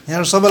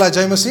यहाँ सबैलाई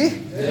जय मसीह।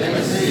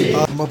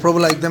 म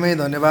प्रभुलाई एकदमै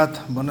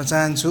धन्यवाद भन्न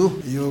चाहन्छु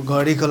यो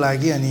घडीको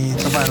लागि अनि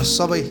तपाईँहरू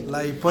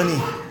सबैलाई पनि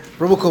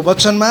प्रभुको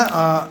वचनमा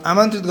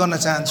आमन्त्रित गर्न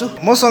चाहन्छु।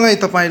 मसँगै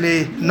तपाईँले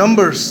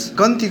नम्बर्स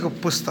गन्तीको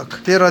पुस्तक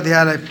 13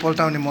 अध्यायलाई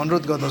पल्टाउने म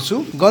अनुरोध गर्दछु।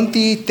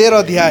 गन्ती 13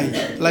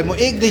 अध्यायलाई म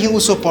 1 देखि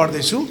उसो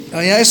पढ्दैछु।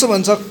 यहाँ यसो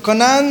भन्छ,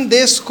 कनान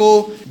देशको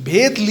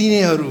भेद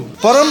लिनेहरू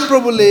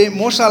परमप्रभुले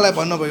मूसालाई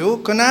भन्नुभयो,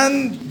 कनान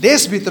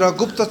देशभित्र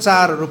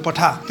गुप्तचारहरू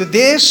पठा, त्यो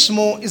देश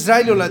म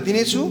इजरायलीलाई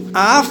दिनेछु,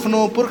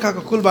 आफ्नो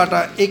पुर्खाको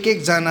कुलबाट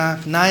एक जना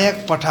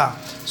नायक पठा।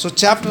 सो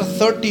च्याप्टर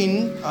 13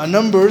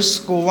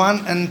 नम्बर्सको 1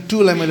 and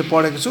 2 लाई मैले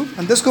पढेको छु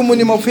अनि त्यसको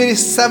मुनि म फेरि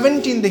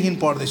 17 देखि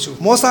पढ्दैछु।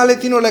 मूसाले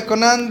तिनीहरूलाई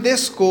कनान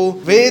देशको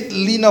भेद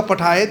लिन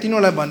पठाए।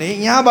 तिनीहरूलाई भने,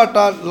 यहाँबाट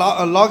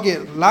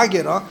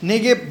लागेर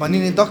नेगेब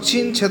भनिने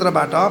दक्षिण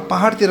क्षेत्रबाट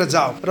पहाडतिर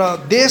जाऊ र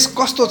देश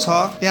कस्तो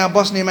छ, त्यहाँ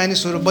बस्ने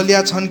मानिसहरू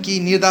बलिया छन् कि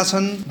निर्धा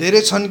छन्,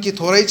 धेरै छन् कि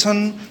थोरै छन्,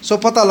 सो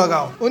पत्ता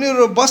लगाऊ।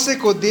 उनीहरू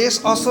बसेको देश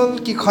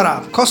असल कि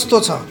खराब, कस्तो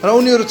छ र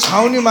उनीहरू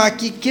छाउनीमा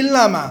कि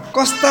किल्लामा,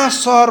 कस्ता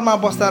सहरमा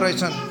बस्दा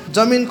रहेछन्,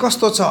 जमिन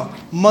कस्तो छ,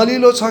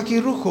 मलिलो छ कि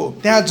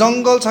रुखो, त्यहाँ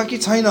जङ्गल छ कि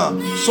छैन,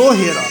 सो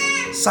हेर,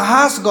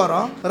 साहस गर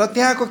र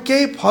त्यहाँको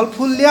केही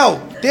फलफुल ल्याऊ।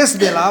 त्यस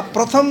बेला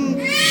प्रथम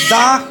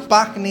दाख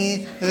पाक्ने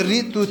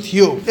ऋतु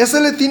थियो।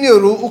 यसैले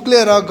तिनीहरू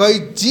उक्लेर गई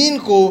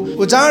जिनको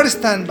उजाड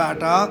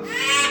स्थानबाट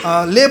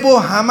लेबो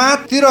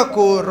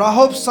हामातिरको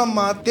रहोबसम्म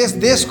त्यस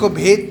देशको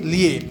भेद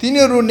लिए।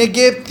 तिनीहरू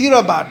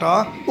नेगेबतिरबाट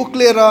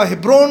उक्लेर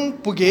हेब्रोन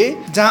पुगे,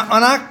 जहाँ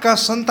अनाकका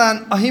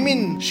सन्तान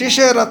अहिमिन,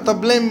 शेशे र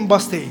तब्लेम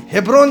बस्थे।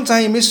 हेब्रोन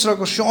चाहिँ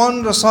मिश्रको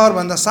सोन र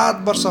सहरभन्दा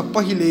 7 वर्ष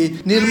पहिले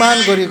निर्माण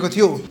गरिएको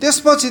थियो।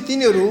 त्यसपछि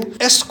तिनीहरू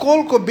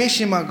एस्कोलको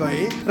बेसीमा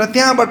गए र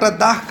त्यहाँबाट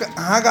दाख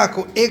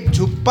हाँगाको एक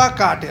झुप्पा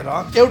काटेर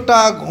एउटा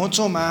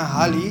घोचोमा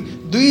हाली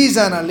 2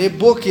 जनाले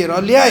बोकेर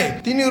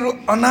ल्याए। तिनीहरू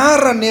अनार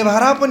र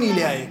नेभारा पनि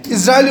ल्याए।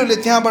 इजरायलीले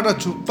त्यहाँबाट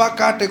झुप्पा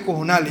काटेको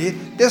हुनाले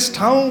त्यस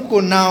ठाउँको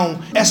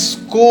नाउँ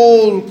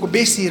एस्कोलको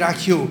बेसी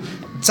राखियो।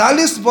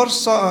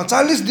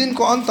 40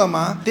 दिनको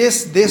अन्तमा त्यस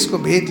देशको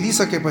भेद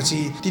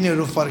लिइसकेपछि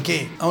तिनीहरू फर्के।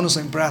 आउनुहोस्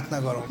हामी प्रार्थना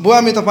गरौँ। बुवा,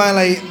 हामी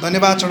तपाईँलाई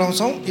धन्यवाद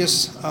चढाउँछौँ। यस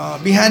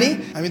बिहानी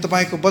हामी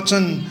तपाईँको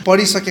वचन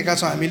पढिसकेका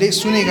छौँ, हामीले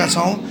सुनेका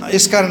छौँ,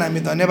 यसकारण हामी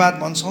धन्यवाद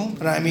भन्छौँ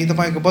र हामी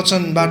तपाईँको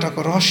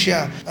वचनबाटको रहस्य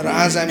र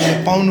आज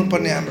हामीले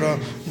पाउनुपर्ने हाम्रो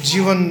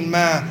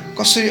जीवनमा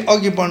कसरी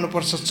अघि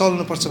बढ्नुपर्छ,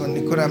 चल्नुपर्छ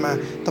भन्ने कुरामा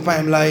तपाईँ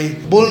हामीलाई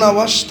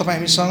बोल्नुहोस्, तपाईँ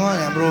हामीसँग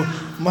हाम्रो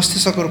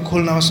मस्तिष्कहरू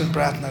खोल्नुहोस् भन्ने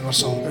प्रार्थना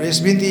गर्छौँ र यस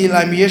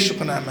बिन्तीलाई हामी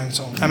येशूको नाम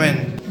माग्छौँ, आमेन।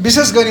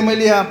 विशेष गरी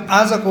मैले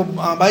आजको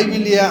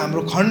बाइबलीय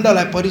हाम्रो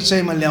खण्डलाई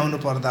परिचयमा ल्याउनु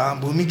पर्दा,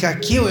 भूमिका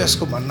के हो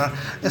यसको भन्न,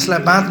 यसलाई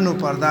बाँध्नु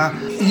पर्दा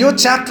यो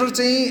च्याप्टर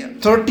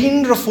चाहिँ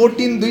 13 र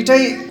 14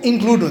 दुइटै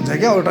इन्क्लुड हुन्छ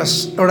क्या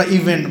एउटा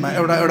इभेन्टमा,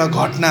 एउटा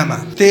घटनामा,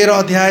 13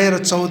 अध्याय र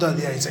 14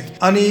 अध्याय चाहिँ।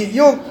 अनि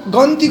यो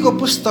गन्तीको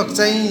पुस्तक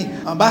चाहिँ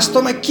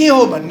वास्तवमा के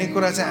हो भन्ने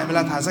कुरा चाहिँ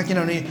हामीलाई थाहा छ,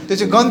 किनभने त्यो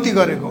चाहिँ गन्ती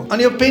गरेको।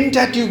 अनि यो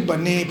पेन्टाट्युक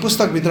भन्ने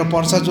पुस्तकभित्र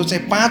पर्छ, जो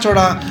चाहिँ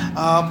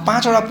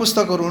 5वटा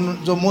पुस्तकहरू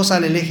हुन् जो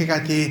मूसाले लेखेका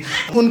थिए।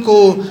 उनको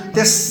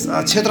त्यस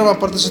क्षेत्रमा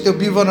पर्दछ त्यो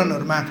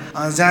विवरणहरूमा,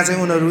 जहाँ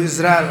चाहिँ उनीहरू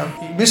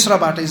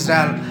मिश्रबाट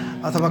इजरायल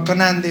अथवा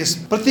कनान देश,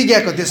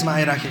 प्रतिज्ञाको देशमा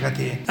आइराखेका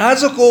थिए।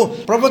 आजको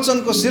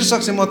प्रवचनको शीर्षक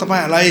चाहिँ म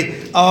तपाईँहरूलाई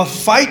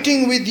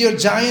फाइटिङ विथ योर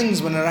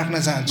जायन्ट्स भनेर राख्न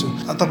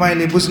चाहन्छु।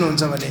 तपाईँले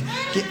बुझ्नुहुन्छ भने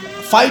कि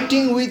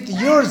फाइटिङ विथ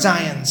योर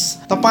जायन्ट्स,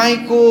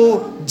 तपाईँको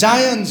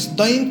जायन्ट्स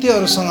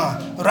दैन्त्यहरूसँग,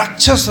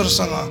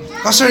 राक्षसहरूसँग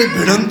कसरी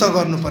भिडन्त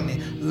गर्नुपर्ने,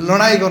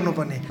 लडाइँ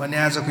गर्नुपर्ने भन्ने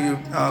आजको यो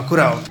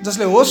कुरा हो।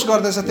 जसले होस्ट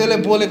गर्दैछ त्यसले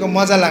बोलेको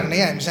मजा लाग्ने।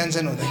 हामी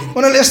सानसानो हुँदाखेरि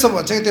उनीहरूले यस्तो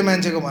भन्छ कि त्यो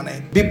मान्छेको भनाइ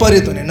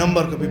विपरीत हुने,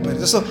 नम्बरको विपरीत।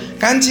 जस्तो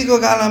कान्छीको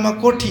गालामा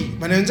कोठी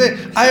भन्यो भने चाहिँ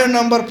आयो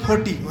नम्बर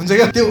 40 हुन्छ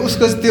क्या, त्यो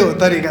उसको त्यो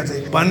तरिका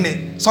चाहिँ भन्ने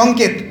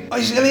सङ्केत।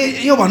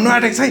 यसले यो भन्नु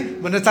आँटेको छ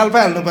है भनेर चाल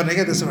पाइहाल्नु पर्ने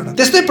क्या त्यसबाट।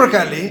 त्यस्तै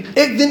प्रकारले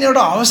एक दिन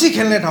एउटा हौसी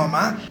खेल्ने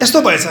ठाउँमा यस्तो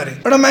भएछ अरे,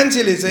 एउटा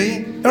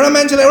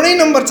मान्छेलाई एउटै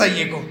नम्बर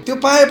चाहिएको, त्यो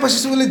पाएपछि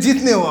चाहिँ उसले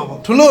जित्ने हो।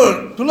 अब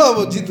ठुलो अब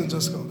जित हुन्छ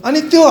उसको। अनि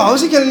त्यो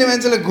हौसी खेल्ने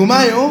मान्छेले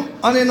घुमायो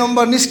अनि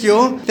नम्बर निस्क्यो।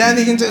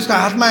 त्यहाँदेखि चाहिँ उसको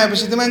हातमा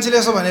आएपछि त्यो मान्छेले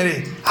यसो भने अरे,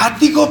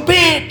 हात्तीको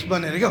पेट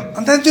भनेर क्या।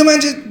 अन्त त्यो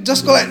मान्छे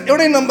जसको लागि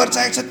एउटै नम्बर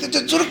चाहिएको छ त्यो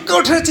चाहिँ चुरुक्क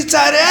उठेर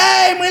चिच्चाएर,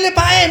 ए मैले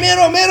पाएँ,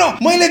 मेरो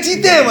मैले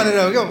जितेँ भनेर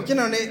हो क्या।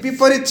 किनभने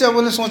विपरीत चाहिँ अब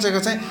उसले सोचेको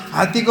चाहिँ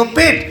हात्तीको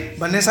पेट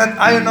भन्ने साथ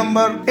आयो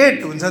नम्बर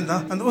 8 हुन्छ नि त,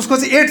 अन्त उसको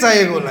चाहिँ 8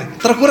 चाहिएको उसलाई,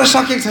 तर कुरा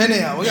सकेको छैन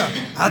यहाँ हो क्या।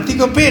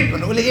 हात्तीको पेट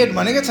भन्नु उसले 8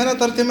 भनेको छैन,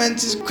 तर त्यो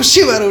मान्छे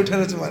खुसी भएर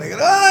उठेर चाहिँ भनेको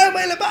ए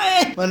मैले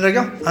पाएँ भनेर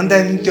क्या। अन्त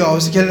त्यो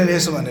हौसी खेल्नेले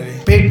यसो भनेर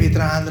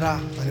पेटभित्र आन्द्रा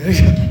भनेर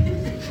क्या।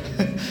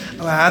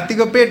 अब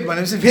हात्तीको पेट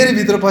भनेपछि फेरि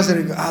भित्र पसेर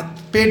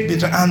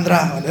पेटभित्र आन्द्रा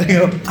भनेर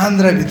क्या,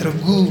 आन्द्राभित्र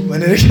गु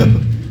भनेर क्या,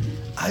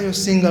 आयो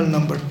सिङ्गल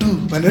नम्बर 2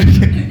 भनेर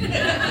क्या।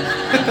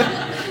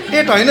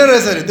 8 होइन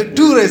रहेछ अरे, त्यो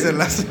 2 रहेछ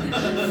लाग्छ।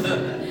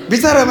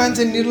 बिचरा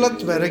मान्छे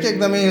निर्लज भएर के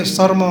एकदमै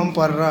शर्ममा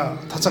परेर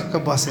थचक्क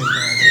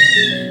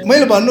बसेको।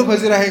 मैले भन्नु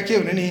खोजिराखेको के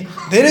भने नि,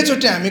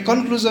 धेरैचोटि हामी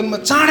कन्क्लुजनमा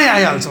चाँडै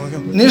आइहाल्छौँ क्या।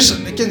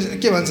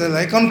 के भन्छ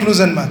यसलाई,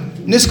 कन्क्लुजनमा,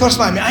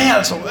 निष्कर्षमा हामी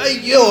आइहाल्छौँ,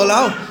 ए यो होला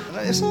हौ।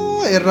 यसो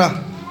हेरेर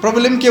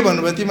प्रब्लम के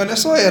भन्नुभयो तिमीहरूले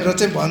यसो हेरेर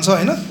चाहिँ भन्छ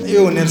होइन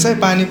यो हुने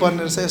रहेछ पानी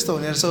पर्ने रहेछ यस्तो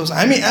हुने रहेछ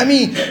हामी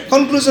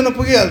कन्क्लुजनमा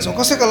पुगिहाल्छौँ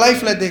कसैको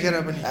लाइफलाई देखेर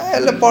पनि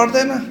यसले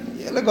पढ्दैन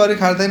यसले गरी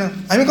खाँदैन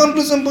हामी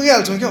कन्क्लुजनमा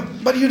पुगिहाल्छौँ क्या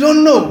but you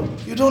don't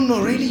know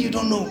really you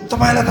don't know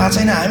तपाईँलाई थाहा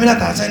छैन हामीलाई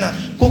थाहा छैन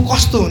को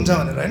कस्तो हुन्छ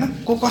भनेर होइन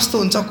को कस्तो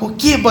हुन्छ को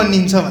के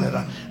बनिन्छ भनेर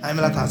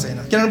हामीलाई थाहा छैन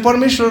किनभने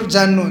परमेश्वर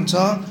जान्नुहुन्छ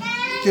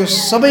त्यो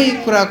सबै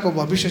कुराको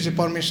भविष्य चाहिँ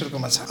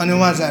परमेश्वरकोमा छ अनि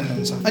उहाँ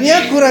जान्नुहुन्छ अनि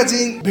यहाँ कुरा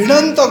चाहिँ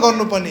भिडन्त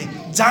गर्नुपर्ने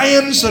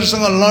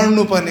जायन्ट्सहरूसँग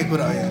लड्नुपर्ने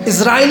कुरा हो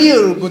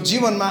इजरायलीहरूको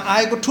जीवनमा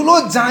आएको ठुलो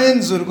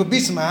जायन्ट्सहरूको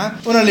बिचमा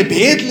उनीहरूले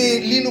भेद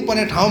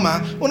लिनुपर्ने ठाउँमा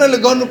उनीहरूले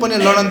गर्नुपर्ने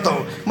लडन्त हो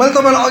मैले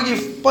तपाईँलाई अघि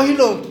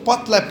पहिलो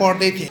पदलाई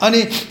पढ्दै थिएँ अनि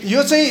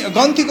यो चाहिँ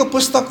गन्तीको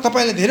पुस्तक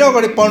तपाईँले धेरै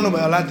अगाडि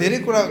पढ्नुभयो होला धेरै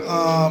कुरा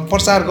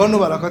प्रचार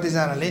गर्नुभयो होला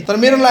कतिजनाले तर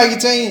मेरो लागि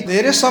चाहिँ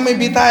धेरै समय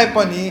बिताए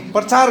पनि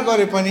प्रचार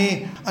गरे पनि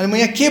अनि म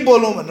यहाँ के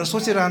बोलौँ भनेर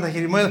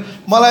सोचिरहँदाखेरि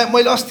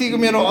मैले अस्तिको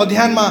मेरो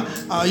अध्ययनमा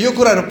यो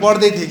कुराहरू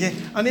पढ्दै थिएँ कि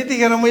अनि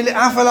यतिखेर मैले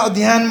आफैलाई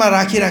अध्ययनमा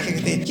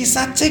राखिराखेको थिएँ कि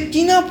साँच्चै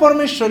किन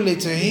परमेश्वरले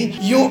चाहिँ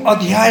यो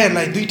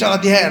अध्यायहरूलाई दुईवटा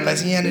अध्यायहरूलाई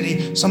चाहिँ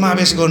यहाँनिर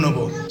समावेश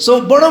गर्नुभयो सो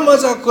बडो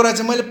मजाको कुरा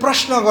चाहिँ मैले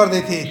प्रश्न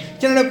गर्दै थिएँ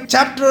किनभने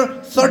च्याप्टर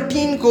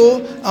 13 को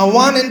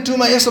 1 and 2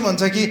 मा यसो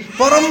भन्छ कि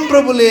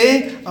परमप्रभुले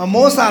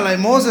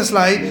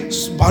मोसेसलाई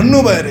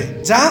भन्नुभयो अरे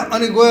जा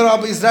अनि गएर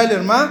अब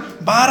इजरायलीहरूमा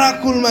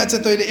 12 कुलमा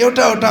चाहिँ तैँले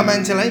एउटा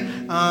मान्छेलाई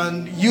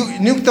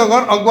नियुक्त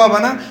गर अगुवा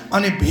बना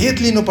अनि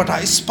भेट लिनु पठा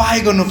स्पाई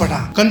गर्नु पठा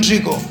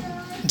कन्ट्रीको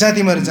जहाँ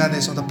तिमीहरू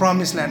जाँदैछौ त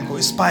प्रमिस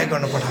ल्यान्डको स्पाई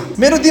गर्नु पठा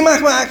मेरो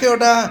दिमागमा आएको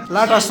एउटा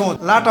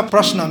लाटा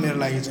प्रश्न मेरो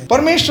लागि चाहिँ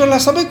परमेश्वरलाई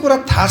सबै कुरा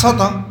थाहा छ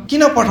त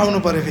किन पठाउनु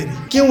पर्यो फेरि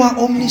के उहाँ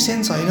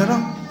ओम्निसेन्स होइन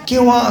र के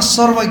उहाँ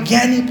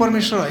सर्वज्ञानी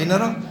परमेश्वर होइन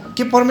र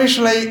के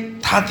परमेश्वरलाई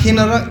थाहा थिएन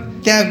र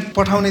त्यहाँ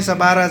पठाउनेछ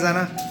 12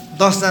 जना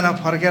 10 जना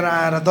फर्केर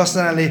आएर 10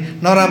 जनाले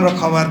नराम्रो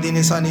खबर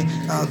दिनेछ अनि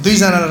 2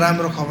 जनाले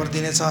राम्रो खबर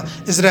दिनेछ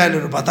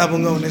इजरायलहरू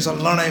भत्ताभुङ्ग हुनेछ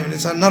लडाइँ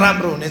हुनेछ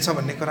नराम्रो हुनेछ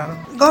भन्ने कुराहरू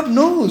गड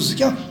नोज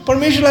क्या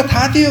परमेश्वरलाई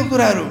थाहा थियो यो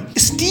कुराहरू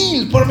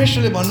स्टिल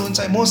परमेश्वरले भन्नुहुन्छ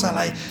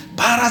मोसालाई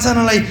 12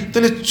 जनालाई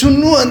तैँले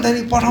चुन्नु अनि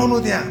त्यहाँदेखि पठाउनु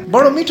त्यहाँ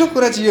बडो मिठो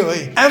कुरा चाहिँ यो है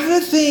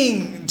एभ्रिथिङ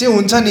जे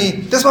हुन्छ नि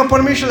त्यसमा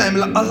परमेश्वरले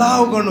हामीलाई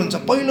अलाउ गर्नुहुन्छ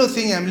पहिलो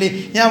थिङ हामीले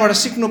यहाँबाट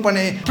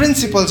सिक्नुपर्ने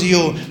प्रिन्सिपल चाहिँ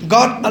यो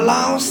God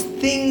allows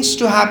things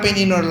to happen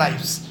in our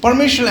lives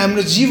परमेश्वरले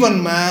हाम्रो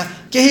जीवनमा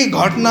केही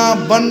घटना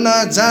बन्न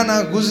जान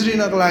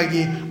गुज्रिनको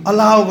लागि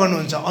अलाउ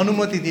गर्नुहुन्छ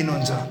अनुमति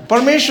दिनुहुन्छ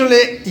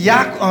परमेश्वरले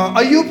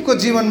अयुबको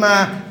जीवनमा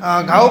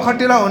घाउ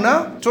खटिरा हुन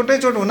चोट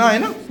हुन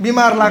होइन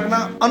बिमार लाग्न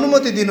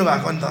अनुमति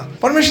दिनुभएको नि त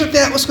परमेश्वर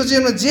त्यहाँ उसको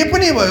जीवनमा जे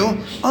पनि भयो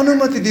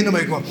अनुमति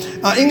दिनुभएको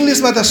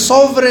इङ्ग्लिसमा त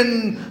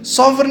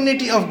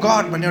सोभरेनिटी अफ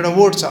गड भन्ने एउटा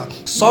वर्ड छ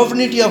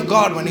सोभरेनिटी अफ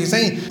गड भनेको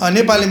चाहिँ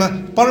नेपालीमा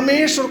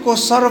परमेश्वरको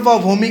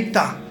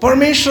सार्वभौमिकता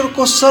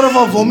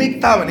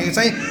भनेको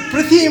चाहिँ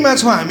पृथ्वीमा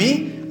छौँ हामी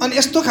अनि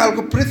यस्तो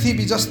खालको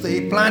पृथ्वी जस्तै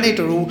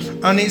प्लानेटहरू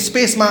अनि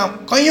स्पेसमा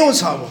कैयौँ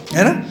छ अब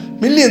हैन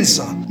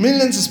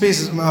मिलियन्स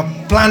स्पेसमा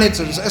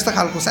प्लानेट्सहरू छ यस्तो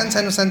खालको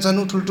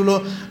सानो ठुल्ठुलो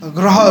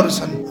ग्रहहरू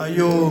छन्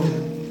यो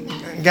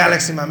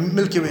ग्यालेक्सीमा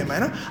मिल्की वेमा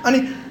हैन अनि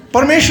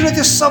परमेश्वरले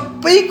त्यो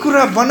सबै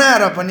कुरा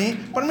बनाएर पनि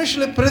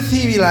परमेश्वरले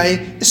पृथ्वीलाई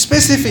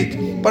स्पेसिफिक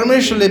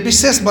परमेश्वरले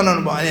विशेष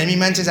बनाउनु भयो अनि हामी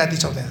मान्छे जाति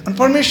छौँ त्यहाँ अनि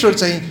परमेश्वर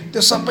चाहिँ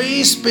त्यो सबै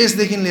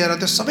स्पेसदेखि लिएर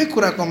त्यो सबै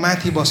कुराको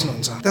माथि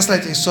बस्नुहुन्छ त्यसलाई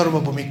चाहिँ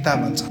सार्वभौमिकता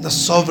भन्छ द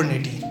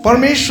सोभरेनिटी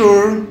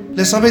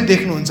परमेश्वरले सबै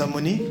देख्नुहुन्छ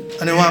मुनि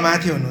अनि उहाँ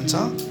माथि हुनुहुन्छ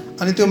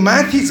अनि त्यो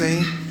माथि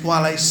चाहिँ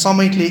उहाँलाई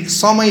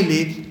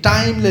समयले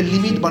टाइमले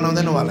लिमिट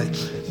बनाउँदैन उहाँलाई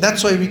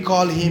that's why we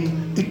call him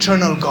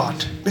eternal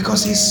God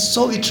because he is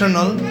so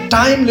eternal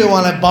टाइमले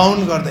उहाँलाई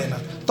बााउन्ड गर्दैन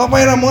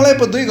तपाईँ र मलाई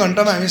पो 2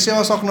 घन्टामा हामी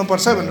सेवा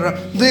सक्नुपर्छ भनेर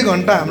 2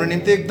 घन्टा हाम्रो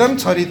निम्ति एकदम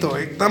छरितो हो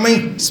एकदमै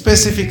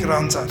स्पेसिफिक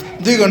रहन्छ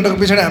 2 घन्टाको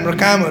पछाडि हाम्रो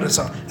कामहरू छ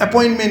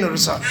एपोइन्टमेन्टहरू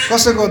छ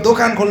कसैको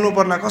दोकान खोल्नु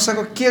पर्ला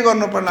कसैको के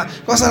गर्नु पर्ला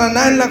कसैलाई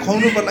नानीलाई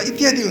खुवाउनु पर्ला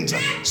इत्यादि हुन्छ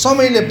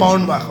समयले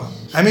बााउन्ड भएको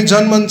हामी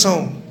जन्मन्छौँ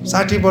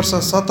 60 वर्ष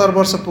 70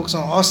 वर्ष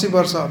पुग्छौँ 80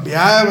 वर्ष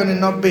भ्यायो भने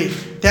 90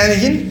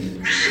 त्यहाँदेखि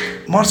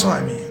मर्छौँ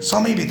हामी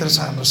समयभित्र छ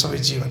हाम्रो सबै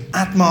जीवन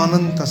आत्मा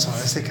अनन्त छ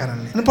यसै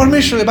कारणले अनि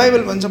परमेश्वरले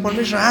बाइबल भन्छ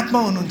परमेश्वर आत्मा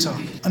हुनुहुन्छ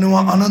अनि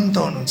उहाँ अनन्त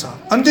हुनुहुन्छ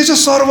अनि त्यो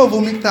चाहिँ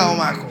सार्वभौमिकता हो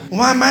उहाँको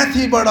उहाँ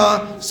माथिबाट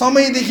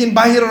समयदेखि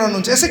बाहिर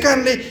रहनुहुन्छ यसै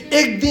कारणले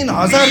 1 दिन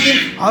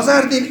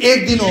 1000 दिन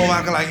 1 दिन हो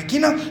उहाँको लागि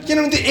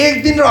किनभने त्यो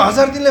 1 दिन र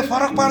 1000 दिनले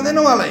फरक पार्दैन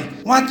उहाँलाई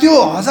उहाँ त्यो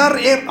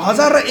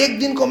 1000 र 1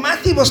 दिनको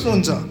माथि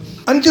बस्नुहुन्छ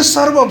अनि त्यो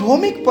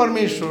सार्वभौमिक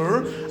परमेश्वर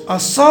a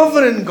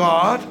sovereign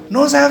God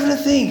knows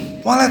everything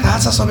उहाँलाई थाहा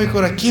छ सबै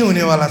कुरा के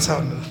हुनेवाला छ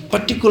भनेर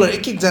पर्टिकुलर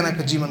एक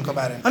जनाको जीवनको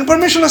बारेमा अनि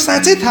परमेश्वरलाई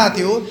साँच्चै थाहा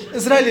थियो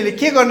इजरायलीले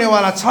के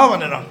गर्नेवाला छ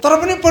भनेर तर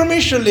पनि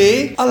परमेश्वरले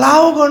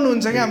अलाउ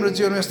गर्नुहुन्छ कि हाम्रो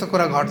जीवनमा यस्तो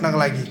कुरा घट्नको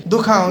लागि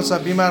दुःख आउँछ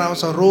बिमार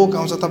आउँछ रोग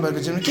आउँछ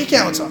तपाईँहरूको जीवनमा के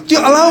आउँछ त्यो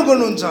अलाउ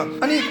गर्नुहुन्छ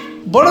अनि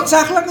बडो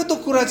चाखलाको त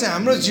कुरा चाहिँ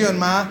हाम्रो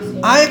जीवनमा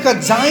आएका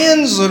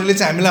जायन्ट्सहरूले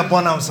चाहिँ हामीलाई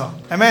बनाउँछ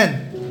आमेन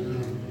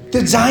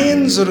त्यो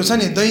जायन्ट्सहरू छ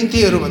नि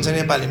दैन्त्यहरू भन्छ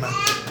नेपालीमा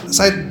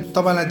सायद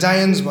तपाईँलाई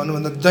जायन्ट्स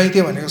भन्नुभन्दा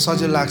दैत्य भनेको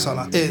सजिलो लाग्छ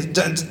होला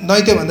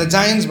दैत्य भन्दा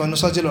जायन्ट्स भन्नु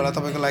सजिलो होला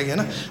तपाईँको लागि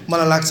होइन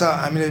मलाई लाग्छ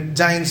हामीले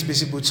जायन्ट्स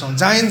बेसी बुझ्छौँ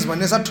जायन्ट्स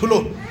भन्ने छ ठुलो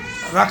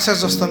राक्षस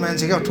जस्तो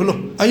मान्छे क्या ठुलो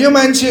यो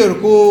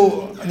मान्छेहरूको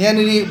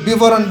यहाँनिर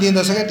विवरण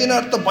दिँदछ क्या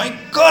तिनीहरू त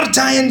भयङ्कर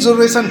जायन्ट्सहरू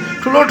रहेछन्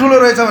ठुलो ठुलो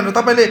रहेछ भनेर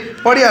तपाईँले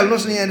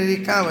पढिहाल्नुहोस् न यहाँनिर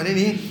कहाँ भने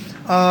नि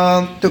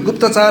त्यो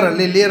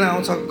गुप्तचारहरूले लिएर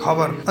आउँछ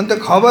खबर अनि त्यो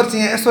खबर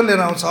चाहिँ यहाँ यसो लिएर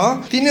आउँछ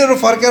तिनीहरू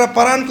फर्केर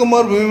परानको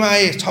मरुभूमिमा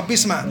आए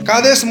 26मा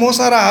कादेश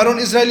मोसा र हारून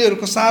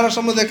इजरायलीहरूको सारा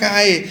समुदायका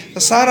आए र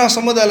सारा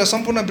समुदायलाई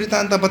सम्पूर्ण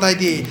वृत्तान्त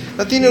बताइदिए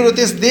र तिनीहरू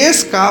त्यस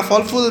देशका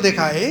फलफुल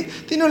देखाए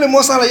तिनीहरूले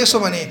मोसालाई यसो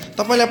भने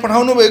तपाईँलाई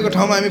पठाउनु भएको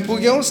ठाउँमा हामी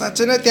पुग्यौँ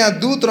साँच्चै नै त्यहाँ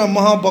दुध र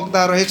मह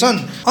बग्दा रहेछन्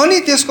अनि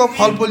त्यसको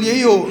फलफुल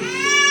यही हो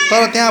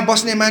तर त्यहाँ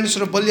बस्ने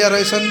मानिसहरू बलिया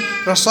रहेछन्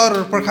र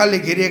सहरहरू पर्खालले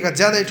घेरिएका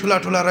ज्यादै ठुला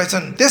ठुला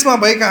रहेछन् त्यसमा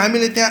भएका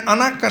हामीले त्यहाँ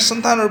अनाकका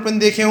सन्तानहरू पनि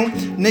देख्यौँ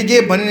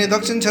नेगेब भनिने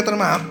दक्षिण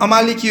क्षेत्रमा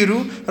अमालेकीहरू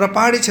र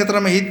पहाडी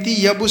क्षेत्रमा हित्ती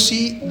यबुसी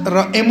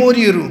र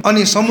एमोरीहरू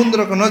अनि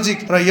समुद्रको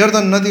नजिक र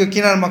यर्दन नदीको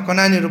किनारमा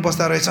कनानीहरू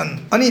बस्दा रहेछन्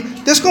अनि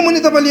त्यसको मुनि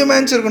तपाईँले यो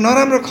मान्छेहरूको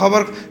नराम्रो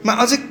खबरमा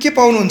अझै के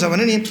पाउनुहुन्छ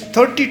भने नि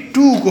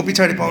 32 को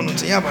पछाडि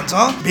पाउनुहुन्छ यहाँ भन्छ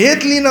भेद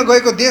लिन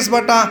गएको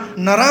देशबाट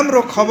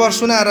नराम्रो खबर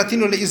सुनाएर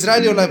तिनीहरूले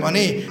इजरायलीहरूलाई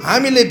भने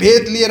हामीले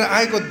भेद लिएर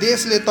आएको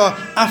देशले त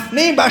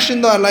आफ्नै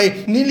बासिन्दाहरूलाई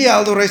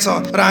निलिहाल्दो रहेछ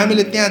र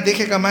हामीले त्यहाँ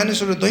देखेका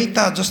मानिसहरू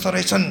दैत्य जस्ता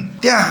रहेछन्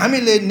त्यहाँ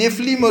हामीले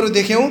नेफ्लिमहरू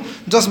देख्यौँ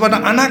जसबाट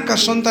अनाकका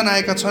सन्तान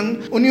आएका छन्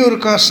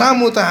उनीहरूका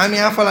सामु त हामी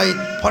आफूलाई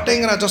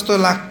फटेङ्ग्रा जस्तो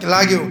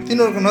लाग्यो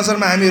तिनीहरूको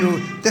नजरमा हामीहरू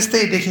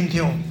त्यस्तै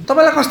देखिन्थ्यौँ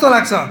तपाईँलाई कस्तो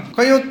लाग्छ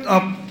कयौँ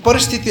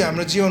परिस्थिति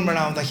हाम्रो जीवनबाट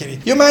आउँदाखेरि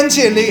यो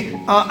मान्छेहरूले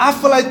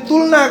आफूलाई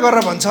तुलना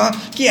गरेर भन्छ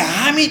कि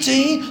हामी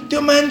चाहिँ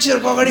त्यो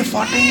मान्छेहरूको अगाडि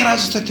फटेङ्ग्रा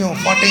जस्तो थियौँ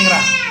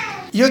फटेङ्ग्रा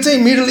यो चाहिँ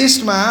मिडल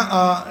इस्टमा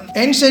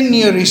एन्सियन्ट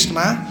नियर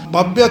इस्टमा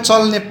भव्य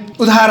चल्ने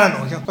उदाहरण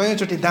हो क्या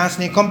कयौँचोटि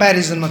दाँच्ने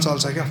कम्पेरिजनमा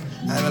चल्छ क्या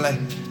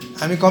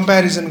हामी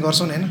कम्पेरिजन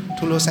गर्छौँ नि होइन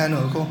ठुलो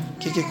सानोहरूको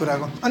के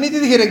कुराको अनि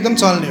त्यतिखेर एकदम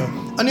चल्ने हो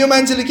अनि यो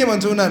मान्छेले के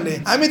भन्छ उनीहरूले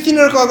हामी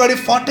तिनीहरूको अगाडि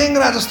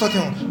फटेङ्ग्रा जस्तो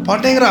थियौँ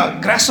फटेङ्ग्रा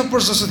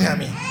ग्रासोपर्स जस्तो थियौँ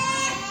हामी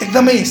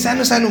एकदमै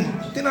सानो सानो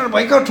तिनीहरू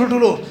भयङ्कर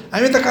ठुल्ठुलो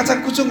हामी त काचाक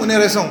कुचुक हुने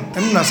रहेछौँ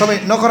हेर्नु न सबै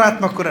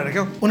नकारात्मक कुराहरू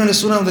क्या उनीहरूले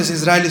सुनाउँदैछ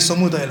इजरायली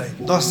समुदायलाई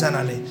 10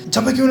 जनाले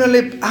जबकि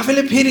उनीहरूले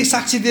आफैले फेरि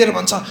साक्षी दिएर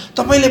भन्छ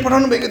तपाईँले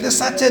पठाउनु भएको त्यो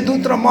साँच्चै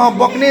दुध र मह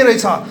बग्ने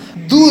रहेछ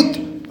दुध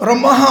र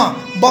मह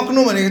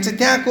बग्नु भनेको चाहिँ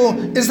त्यहाँको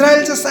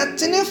इजरायल चाहिँ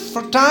साँच्चै नै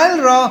फर्टाइल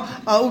र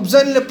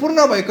उब्जनीले पूर्ण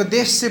भएको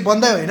देश चाहिँ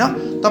बन्दै होइन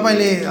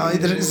तपाईँले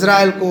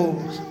इजरायलको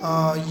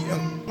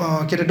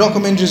के अरे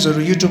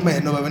डकुमेन्ट्रिजहरू युट्युबमा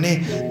हेर्नुभयो भने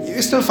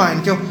स्टिल फाइन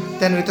क्या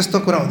त्यहाँनिर त्यस्तो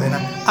कुरा हुँदैन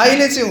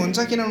अहिले चाहिँ हुन्छ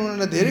किनभने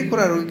उनीहरूले धेरै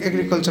कुराहरू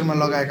एग्रिकल्चरमा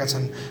लगाएका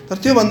छन् तर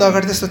त्योभन्दा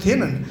अगाडि त्यस्तो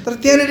थिएनन् तर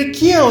त्यहाँनिर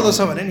के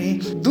आउँदछ भने नि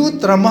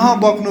दुध र मह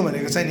बग्नु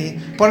भनेको चाहिँ नि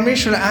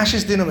परमेश्वरले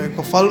आशिष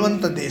दिनुभएको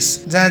फलवन्त देश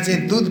जहाँ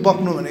चाहिँ दुध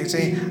बग्नु भनेको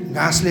चाहिँ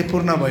घाँसले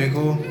पूर्ण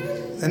भएको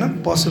होइन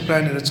पशु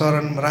प्राणीहरू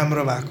चरण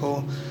राम्रो भएको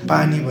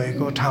पानी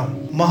भएको ठाउँ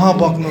मह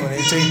बग्नु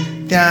भनेको चाहिँ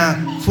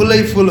त्यहाँ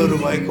फुलैफुलहरू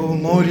भएको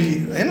मौरी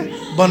होइन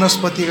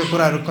वनस्पतिका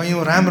कुराहरू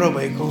कयौँ राम्रो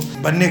भएको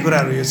भन्ने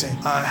कुराहरू यो चाहिँ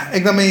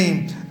एकदमै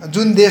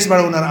जुन देशबाट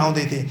उनीहरू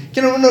आउँदै थिए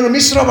किनभने उनीहरू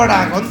मिश्रबाट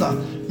आएको हो नि त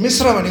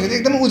मिश्र भनेको चाहिँ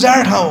एकदम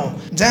उजाड ठाउँ हो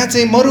जहाँ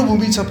चाहिँ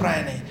मरुभूमि छ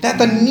प्रायः नै त्यहाँ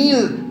त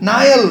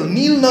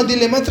नील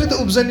नदीले मात्रै त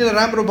उब्जनीलाई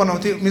राम्रो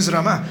बनाउँथ्यो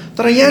मिश्रमा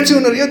तर यहाँ चाहिँ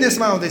उनीहरू यो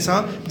देशमा आउँदैछ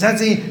जहाँ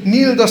चाहिँ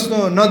नील जस्तो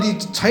नदी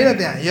छैन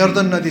त्यहाँ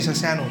यर्दन नदी छ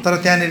सानो तर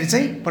त्यहाँनिर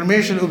चाहिँ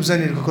परमेश्वरले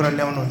उब्जनीहरूको कुरा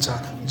ल्याउनुहुन्छ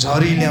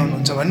झरी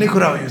ल्याउनुहुन्छ भन्ने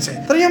कुरा हो यो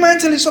चाहिँ तर यो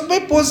मान्छेले सबै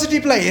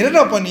पोजिटिभलाई हेरेर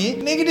पनि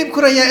नेगेटिभ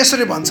कुरा यहाँ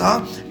यसरी भन्छ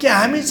कि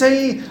हामी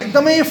चाहिँ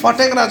एकदमै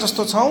फटेङ्ग्रा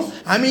जस्तो छौँ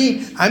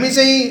हामी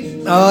चाहिँ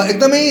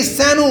एकदमै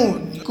सानो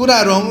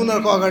कुराहरू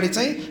उनीहरूको अगाडि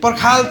चाहिँ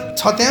पर्खाल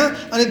छ त्यहाँ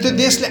अनि त्यो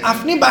देशले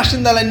आफ्नै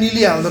बासिन्दालाई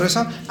निलिहाल्दो रहेछ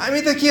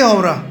हामी त के हौ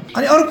र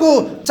अनि अर्को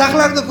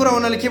चाखलाग्दो कुरा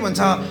उनीहरूले के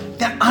भन्छ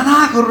त्यहाँ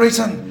अनाकहरू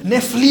रहेछन्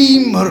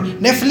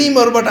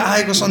नेफ्लिमहरूबाट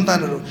आएको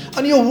सन्तानहरू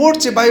अनि यो वर्ड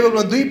चाहिँ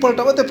बाइबलमा 2 पल्ट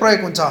मात्रै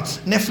प्रयोग हुन्छ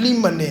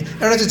नेफ्लिम भन्ने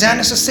एउटा चाहिँ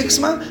जेनेसिस 6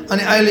 मा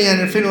अनि अहिले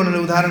यहाँनिर फेरि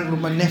उनीहरूले उदाहरणको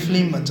रूपमा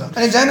नेफ्लिम भन्छ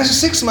अनि जेनेसिस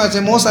 6 मा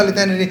चाहिँ मोसाले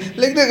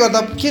त्यहाँनिर लेख्दै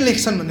गर्दा के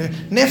लेख्छन् भने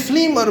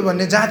नेफ्लिमहरू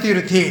भन्ने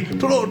जातिहरू थिए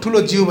ठुलो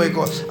ठुलो जिउ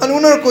भएको अनि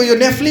उनीहरूको यो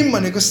नेफ्लिम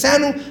भनेको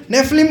सानो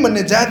नेफ्लिम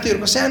भन्ने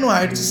जातिहरूको सानो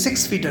हाइट चाहिँ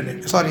 6 फिट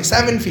अरे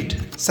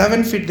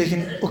 7 फिटदेखि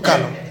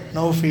उकालो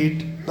 9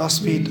 फिट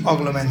 10 फिट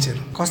अग्लो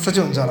मान्छेहरू कस्तो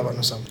चाहिँ हुन्छ होला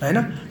भन्नुहोस् होइन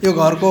यो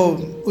घरको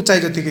उचाइ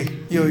जतिकै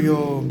यो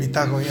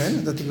भित्ताको होइन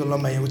जतिको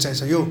लम्बाइ उचाइ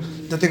छ यो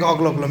जतिको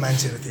अग्लो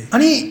मान्छेहरू थिए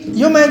अनि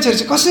यो मान्छेहरू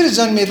चाहिँ कसरी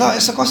जन्मे त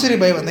यसो कसरी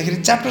भयो भन्दाखेरि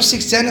च्याप्टर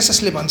 6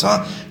 जेनेसिसले भन्छ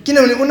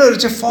किनभने उनीहरू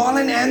चाहिँ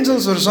फलन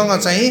एन्जल्सहरूसँग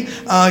चाहिँ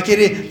के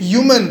अरे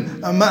ह्युमन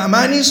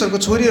मानिसहरूको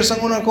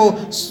छोरीहरूसँग उनीहरूको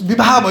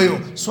विवाह भयो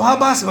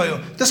सहवास भयो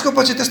त्यसको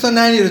पछि त्यस्तो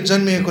नानीहरू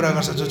जन्मिएको कुरा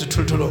गर्छ जो चाहिँ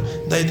ठुल्ठुलो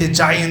दैत्य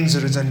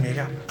जायन्ट्सहरू जन्मिए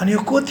क्या अनि यो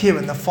को थिए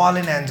भन्दा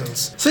फलन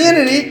एन्जल्स सो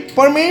यहाँनिर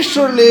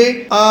परमेश्वरले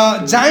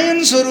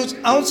जायन्ट्सहरू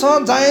आउँछ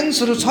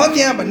जायन्ट्सहरू छ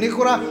त्यहाँ भन्ने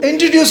कुरा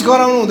इन्ट्रोड्युस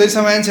गराउनु हुँदैछ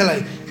मान्छेलाई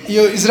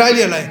यो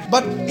इजरायलीहरूलाई।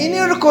 बट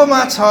यिनीहरूकोमा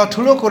छ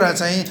ठुलो कुरा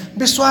चाहिँ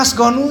विश्वास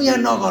गर्नु या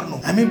नगर्नु,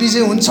 हामी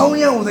विजय हुन्छौँ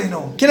या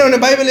हुँदैनौँ। किनभने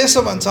बाइबल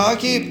यसो भन्छ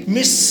कि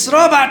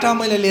मिस्रबाट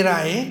मैले लिएर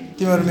आएँ,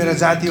 तिमीहरू मेरो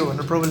जाति हो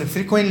भनेर प्रभुले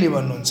फ्रिक्वेन्टली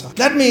भन्नुहुन्छ।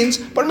 द्याट मिन्स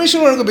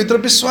परमेश्वरहरूको भित्र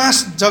विश्वास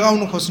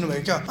जगाउनु खोज्नु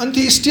भयो क्या, अनि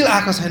त्यो स्टिल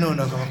आएको छैन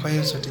उनीहरूकोमा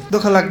कयौँचोटि।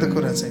 दुःख लाग्दो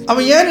कुरा चाहिँ अब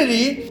यहाँनिर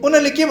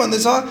उनीहरूले के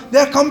भन्दैछ, दे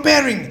आर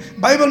कम्पेयरिङ।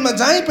 बाइबलमा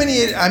जहीँ पनि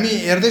हामी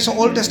हेर्दैछौँ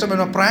ओल्ड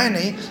टेस्टामेन्टमा प्राय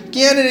नै कि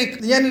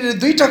यहाँनिर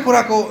दुईवटा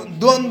कुराको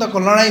द्वन्द्वको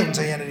लडाइँ हुन्छ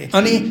यहाँनिर,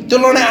 अनि त्यो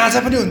लडाइँ आज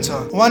पनि हुन्छ।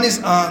 वान इज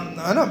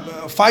होइन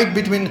fight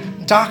between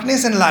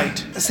darkness and light,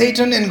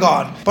 Satan and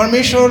God,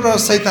 परमेश्वर र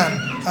शैतान,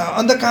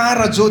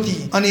 अन्धकार र ज्योति,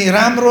 अनि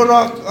राम्रो र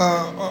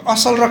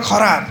असल र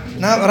खराब,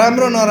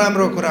 राम्रो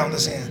नराम्रो कुरा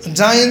हुँदैछ यहाँ।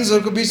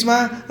 जायन्ट्सहरूको बिचमा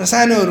र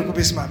सानोहरूको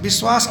बिचमा,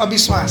 विश्वास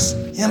अविश्वास,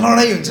 यहाँ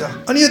लडाइँ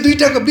हुन्छ। अनि यो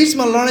दुईटाको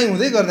बिचमा लडाइँ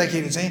हुँदै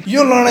गर्दाखेरि चाहिँ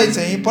यो लडाइँ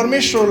चाहिँ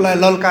परमेश्वरलाई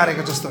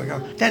ललकारेको जस्तो हो क्या।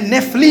 त्यहाँ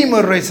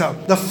नेफ्लिमहरू रहेछ,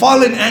 द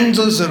फलन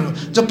एन्जल्सहरू,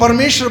 जो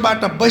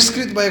परमेश्वरबाट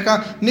बहिष्कृत भएका,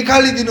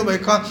 निकालिदिनु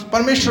भएका,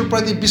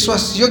 परमेश्वरप्रति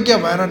विश्वास योग्य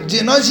भएर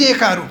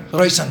नजिएकाहरू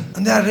रहेछन्।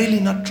 And they are really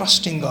not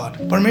trusting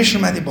God.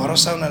 परमेश्वरमाथि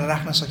भरोसा उनीहरूले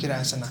राख्न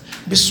सकिरहेको छैन,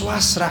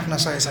 विश्वास राख्न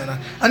सकेको छैन।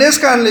 अनि यस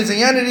कारणले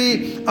चाहिँ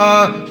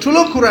यहाँनिर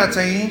ठुलो कुरा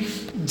चाहिँ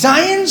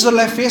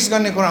जायन्ट्सहरूलाई फेस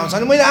गर्ने कुरा आउँछ।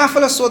 अनि मैले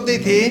आफूलाई सोध्दै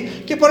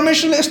थिएँ कि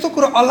परमेश्वरले यस्तो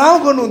कुरो अलाउ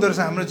गर्नुहुँदो रहेछ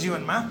हाम्रो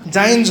जीवनमा,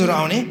 जायन्ट्सहरू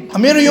आउने।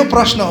 मेरो यो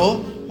प्रश्न हो,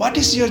 what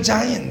is your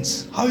giants,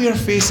 how you're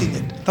facing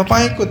it?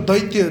 तपाईँको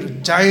दैत्यहरू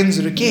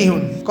जायन्ट्सहरू के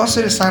हुन्,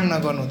 कसरी सामना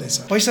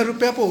गर्नुहुँदैछ? पैसा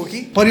रुपियाँ पो हो कि,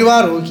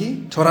 परिवार हो कि,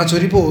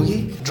 छोराछोरी पो हो कि,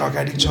 ड्रग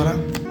एडिक्ट छोरा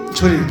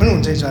छोरीहरू पनि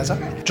हुन्छ हिजो आज।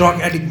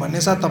 ड्रग एडिक्ट भन्ने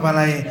साथ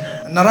तपाईँलाई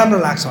नराम्रो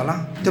लाग्छ होला,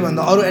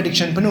 त्योभन्दा अरू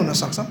एडिक्सन पनि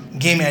हुनसक्छ,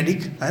 गेम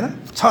एडिक्ट होइन,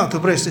 छ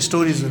थुप्रै यस्तो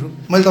स्टोरिजहरू।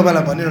 मैले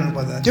तपाईँलाई भनिरहनु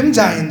पर्दैन, त्यो पनि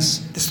जायन्ट्स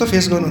त्यस्तो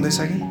फेस गर्नुहुँदैछ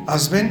कि?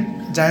 हस्बेन्ड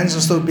जायन्ट्स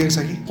जस्तो उभिएको छ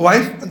कि,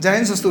 वाइफ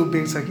जायन्ट्स जस्तो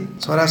उभिएको छ कि,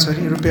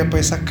 छोराछोरी, रुपियाँ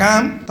पैसा,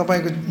 काम,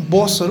 तपाईँको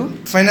बोसहरू,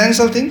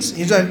 फाइनेन्सियल थिङ्स।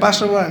 हिजो हामी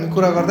पास्टरबाट हामी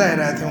कुरा गर्दै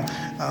आइरहेको थियौँ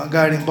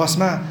गाडी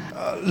बसमा,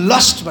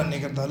 लस्ट भन्ने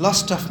गर्दा,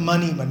 लस्ट अफ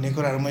मनी भन्ने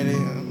कुराहरू मैले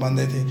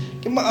भन्दै थिएँ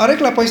कि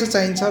हरेकलाई पैसा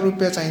चाहिन्छ,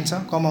 रुपियाँ चाहिन्छ,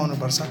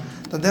 कमाउनुपर्छ।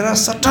 त देयर आर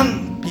सर्टन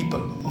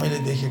पिपल मैले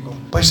देखेको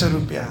पैसा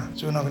रुपियाँ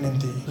चुनको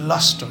निम्ति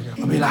लस्ट हो क्या,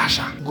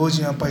 अभिलाषा,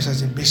 गोजीमा पैसा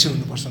चाहिँ बेसी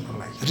हुनुपर्छ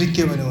उनीहरूलाई,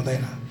 रित्यो भने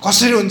हुँदैन।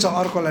 कसरी हुन्छ,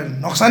 अर्कोलाई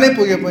नोक्सानै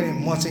पुगे पनि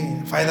म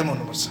चाहिँ फाइदामा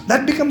हुनुपर्छ,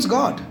 द्याट बिकम्स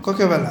गड। कोही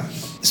कोही बेला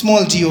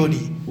स्मल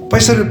जिओडी,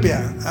 पैसा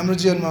रुपियाँ हाम्रो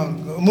जीवनमा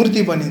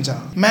मूर्ति बनिन्छ,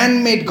 man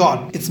made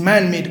God, it's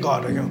man made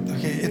God हो क्या,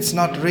 it's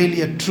not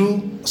really a true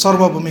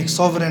सार्वभौमिक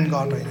सोभरेन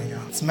गड होइन,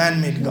 इट्स म्यान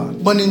मेड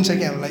गड बनिन्छ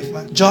कि हाम्रो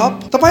लाइफमा।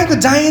 जब तपाईँको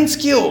जायन्ट्स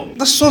के हो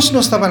त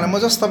सोच्नुहोस्। तपाईँलाई म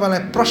जस्ट तपाईँलाई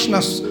प्रश्न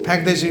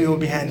फ्याँक्दैछु यो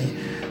बिहानी,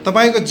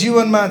 तपाईँको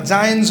जीवनमा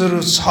जायन्ट्सहरू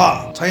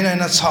छैन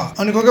होइन, छ।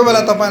 अनि कोही कोही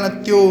बेला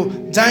तपाईँलाई त्यो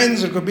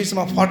जायन्ट्सहरूको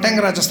बिचमा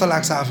फट्याङ्ग्रा जस्तो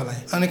लाग्छ आफूलाई।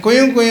 अनि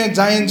कोही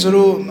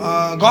जायन्ट्सहरू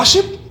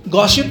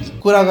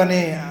गसिप कुरा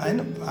गर्ने होइन,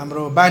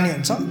 हाम्रो बानी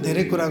हुन्छ,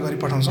 धेरै कुरा गरी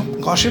पठाउँछौँ।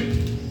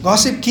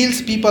 गसिप किल्स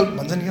पिपल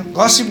भन्छ नि क्या,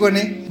 गसिप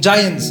गर्ने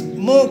जायन्ट्स।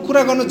 म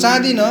कुरा गर्नु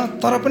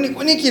चाहदिनँ तर पनि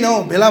कुनै किन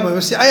हो, भेला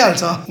भएपछि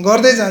आइहाल्छ,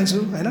 गर्दै जान्छु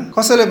होइन।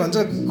 कसैले भन्छ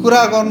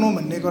कुरा गर्नु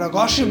भन्ने कुरा,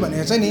 गसिप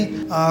भनेको चाहिँ नि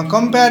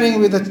कम्पेयरिङ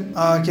विथ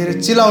के अरे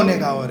चिलाउने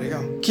घाउ अरे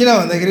क्या। किन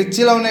भन्दाखेरि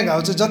चिलाउने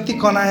घाउ चाहिँ जति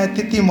कनाए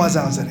त्यति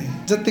मजा आउँछ अरे,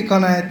 जति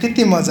कनाए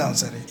त्यति मजा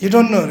आउँछ अरे। यु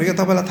डोन्ट नो अरे क्या,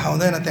 तपाईँलाई थाहा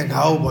हुँदैन त्यहाँ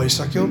घाउ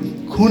भइसक्यो,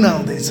 खुन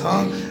आउँदैछ,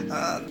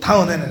 थाहा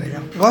हुँदैन अरे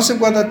क्या। गसिप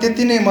गर्दा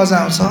त्यति नै मजा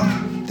आउँछ,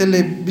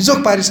 त्यसले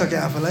बिजोग पारिसक्यो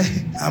आफूलाई।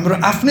 हाम्रो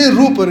आफ्नै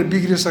रूपहरू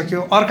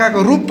बिग्रिसक्यो,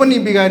 अर्काको रूप पनि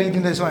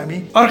बिगारिदिँदैछौँ हामी,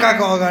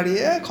 अर्काको अगाडि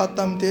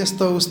खत्तम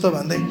त्यस्तो उस्तो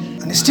भन्दै,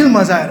 अनि स्टिल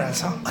मजा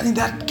आइरहेछ। अनि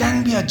that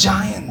can be a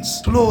giants,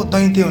 ठुलो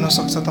दैत्य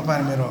हुनसक्छ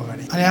तपाईँ मेरो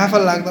अगाडि। अनि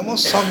आफूलाई लाग्दा म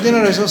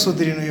सक्दिनँ रहेछ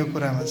सुध्रिनु यो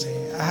कुरामा चाहिँ।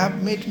 आई हेभ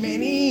मेड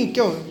मेनी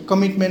के हो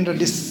कमिटमेन्ट र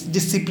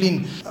डिसिप्लिन,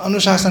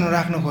 अनुशासन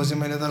राख्नु खोजेँ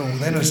मैले, तर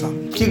हुँदैन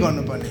रहेछ। के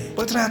गर्नुपर्ने,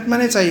 पवित्र आत्मा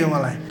नै चाहियो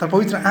मलाई। तर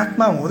पवित्र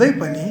आत्मा हुँदै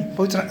पनि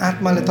पवित्र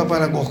आत्माले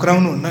तपाईँलाई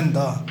घोक्राउनु हुन्न नि त।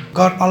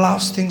 God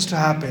allows things to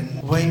happen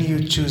when you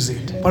choose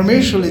it.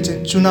 परमेश्वरले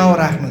चाहिँ चुनाव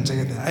राख्नुहुन्छ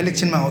क्या त्यहाँ। अहिले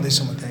एकछिनमा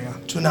आउँदैछु म त्यहाँ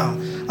चुनाव।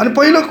 अनि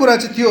पहिलो कुरा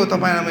चाहिँ त्यो हो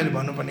तपाईँलाई मैले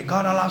भन्नुपर्ने,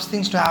 God allows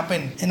things to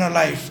happen in our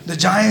life. The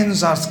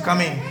giants are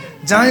coming,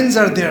 giants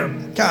are there.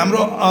 क्या हाम्रो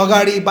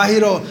अगाडि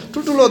बाहिर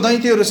ठुल्ठुलो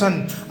दैत्यहरू छन्,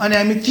 अनि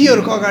हामी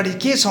तीहरूको अगाडि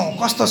के छौँ,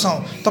 कस्तो छौँ,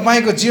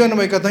 तपाईँको जीवनमा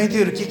भएका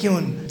दैत्यहरू के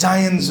हुन्,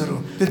 जायन्ट्सहरू।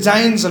 त्यो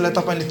जायन्ट्सहरूलाई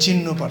तपाईँले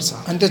चिन्नुपर्छ।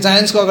 अनि त्यो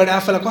जायन्ट्सको अगाडि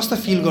आफूलाई कस्तो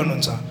फिल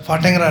गर्नुहुन्छ,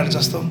 फट्याङ्ग्राहरू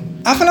जस्तो।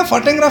 आफूलाई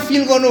फट्याङ्ग्रा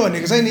फिल गर्नु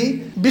भनेको चाहिँ नि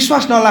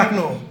विश्वास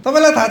नलाग्नु हो।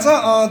 तपाईँलाई थाहा छ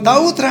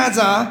दाउद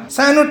राजा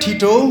सानो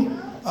ठिटो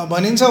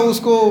भनिन्छ,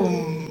 उसको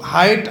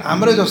हाइट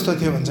हाम्रै जस्तो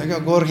थियो भन्छ क्या,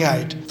 गोर्खे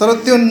हाइट।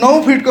 तर त्यो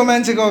 9 फिटको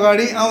मान्छेको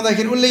अगाडि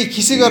आउँदाखेरि उसले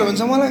खिसी गर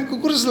भन्छ, मलाई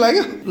कुकुर जस्तो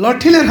लाग्यो,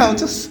 लट्ठी लिएर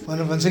आउँछस्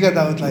भनेर भन्छ क्या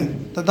दाउदलाई।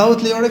 त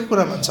दाउदले एउटै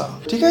कुरा भन्छ,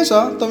 ठिकै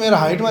छ त मेरो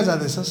हाइटमा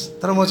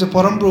जाँदैछस्, तर म चाहिँ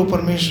परमप्रभु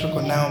परमेश्वरको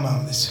नाउँमा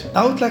आउँदैछु।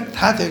 दाउदलाई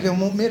थाहा थियो क्या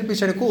मेरो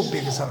पछाडि को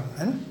उभिएको छ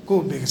होइन, को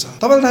उभिएको छ।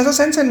 तपाईँलाई थाहा छ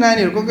सानो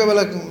नानीहरू कोही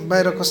बेला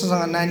बाहिर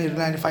कसैसँग नानी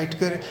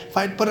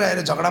फाइट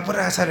परिरहेर झगडा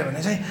परिरहेको छ अरे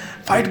भने चाहिँ,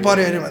 फाइट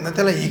पऱ्यो अरे भन्दा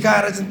त्यसलाई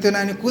हिकाएर चाहिँ त्यो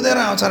नानी कुदेर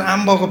आउँछ र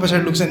आम्बाको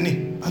पछाडि लुक्छन् नि,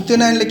 अनि त्यो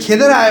नानीले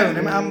खेदेर आयो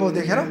भने पनि आम्बो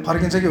देखेर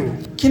फर्किन्छ कि ऊ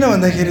किन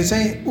भन्दाखेरि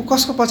चाहिँ ऊ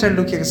कसको पछाडि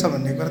लुकेको छ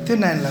भन्ने कुरा त्यो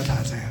नानीलाई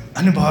थाहा छ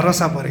अनि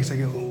भरोसा परेको छ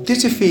कि ऊ त्यो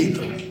चाहिँ फेथ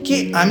हो कि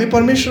हामी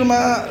परमेश्वरमा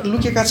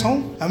लुकेका छौँ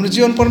हाम्रो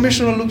जीवन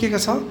परमेश्वरमा लुकेका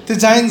छ त्यो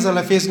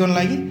जायन्ट्सहरूलाई फेस गर्नु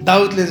लागि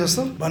दाउदले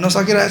जस्तो भन्न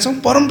सकिरहेछौँ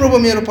परमप्रभु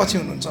मेरो पछि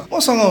हुनुहुन्छ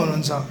मसँग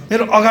हुनुहुन्छ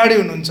मेरो अगाडि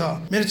हुनुहुन्छ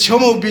मेरो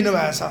छेउमा उभिनु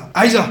भएको छ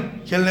आइज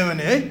खेल्ने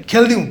भने है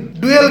खेलिदिउँ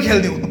डुएल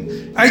खेलिदिउँ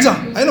आइज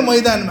होइन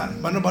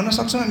मैदानमा भन्न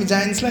सक्छौँ हामी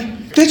जायन्ट्सलाई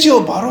त्यो चाहिँ हो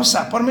भरोसा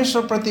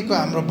परमेश्वरप्रतिको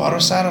हाम्रो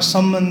भरोसा र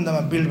सम्बन्धमा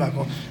बिल्ड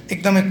भएको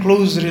एकदमै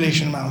क्लोज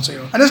रिलेसनमा आउँछ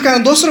यो अनि यस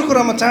कारण दोस्रो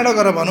कुरामा चाँडो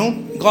गरेर भनौँ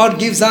God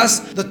gives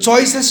us the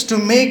choices to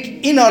make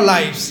in our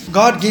lives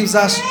God gives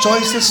us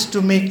choices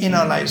to make in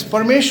our lives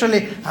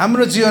परमेश्वरले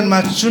हाम्रो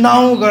जीवनमा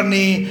चुनाव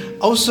गर्ने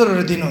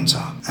अवसरहरू दिनुहुन्छ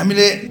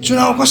हामीले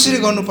चुनाव कसरी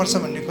गर्नुपर्छ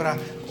भन्ने कुरा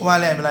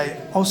उहाँले हामीलाई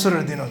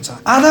अवसरहरू दिनुहुन्छ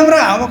आदम र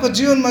हावाको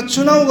जीवनमा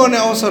चुनाव गर्ने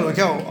अवसर हो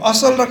क्या हो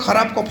असल र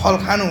खराबको फल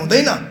खानु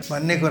हुँदैन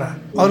भन्ने कुरा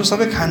अरू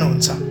सबै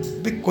खानुहुन्छ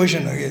बिग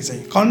क्वेसन हो यो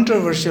चाहिँ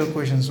कन्ट्रोभर्सियल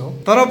क्वेसन्स हो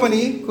तर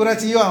पनि कुरा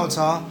चाहिँ यो आउँछ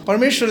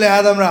परमेश्वरले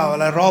आदम र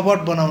हावालाई रोबोट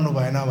बनाउनु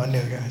भएन भन्ने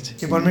हो क्या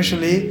कि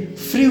परमेश्वरले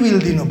फ्री विल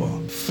दिनुभयो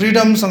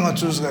फ्रिडमसँग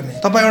चुज गर्ने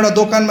तपाईँ एउटा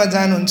दोकानमा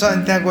जानुहुन्छ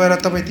अनि त्यहाँ गएर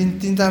तपाईँ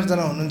तिन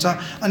चारजना हुनुहुन्छ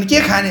अनि के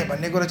खाने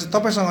भन्ने कुरा चाहिँ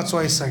तपाईँसँग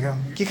चोइस छ क्या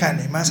के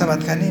खाने माछा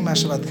भात खाने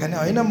मासु भात खाने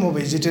होइन म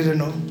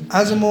भेजिटेरियन हो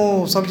आज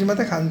म सब्जी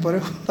मात्रै खानु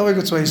पर्यो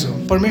तपाईँको चोइस हो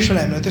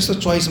परमेश्वरले हामीलाई त्यस्तो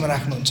चोइसमा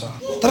राख्नुहुन्छ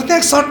तर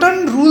त्यहाँ सर्टन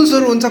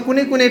रुल्सहरू हुन्छ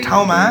कुनै कुनै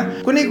ठाउँमा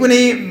कुनै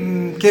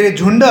के अरे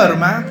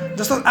झुन्डहरूमा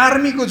जस्तो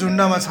आर्मीको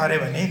झुन्डमा छ अरे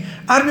भने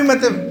आर्मीमा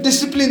त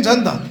डिसिप्लिन छ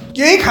नि त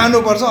केही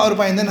खानुपर्छ अरू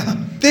पाइँदैन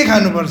त्यही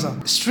खानुपर्छ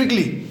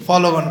स्ट्रिक्टली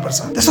फलो गर्नुपर्छ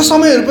त्यस्तो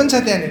समयहरू पनि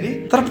छ त्यहाँनिर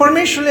तर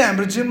परमेश्वरले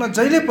हाम्रो जीवनमा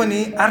जहिले पनि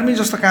आर्मी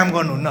जस्तो काम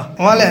गर्नुहुन्न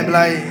उहाँले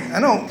हामीलाई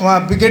होइन उहाँ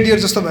ब्रिगेडियर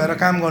जस्तो भएर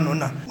काम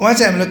गर्नुहुन्न उहाँ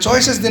चाहिँ हामीलाई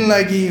चोइसेस दिनु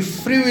लागि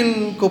फ्री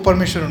विलको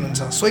परमेश्वर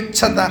हुनुहुन्छ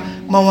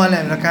स्वेच्छतामा उहाँले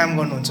हामीलाई काम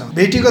गर्नुहुन्छ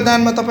भेटीको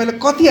दानमा तपाईँले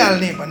कति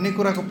हाल्ने भन्ने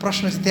कुराको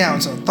प्रश्न चाहिँ त्यहाँ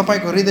आउँछ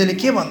तपाईँको हृदयले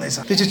के भन्दैछ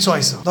त्यो चाहिँ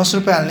चोइस हो 10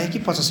 रुपियाँ हाल्ने कि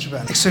 50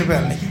 रुपियाँ हाल्ने 100 रुपियाँ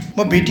हाल्ने कि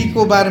म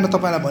भेटीको बारेमा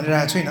तपाईँलाई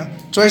भनिरहेको छुइनँ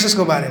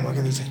चोइसेसको बारेमा हो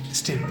कि त्यो चाहिँ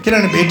स्टिल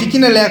किनभने भेटी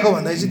किन ल्याएको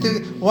भन्दा चाहिँ त्यो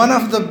वान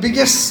अफ द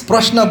बिगेस्ट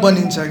प्रश्न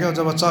बनिन्छ क्या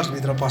जब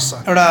चर्चभित्र पस्छ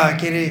एउटा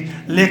के अरे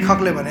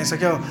लेखकले भनेको छ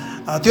क्या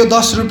त्यो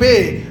 10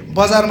 रुपियाँ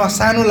बजारमा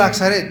सानो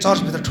लाग्छ अरे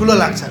चर्चभित्र ठुलो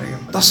लाग्छ अरे क्या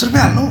 10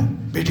 रुपियाँ हाल्नु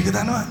भेटीको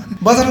दानमा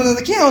बजारमा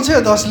जाँदा के आउँछ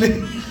यो 10ले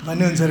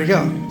भन्ने हुन्छ अरे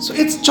क्या सो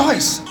इट्स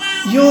चोइस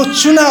यो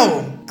चुनाव हो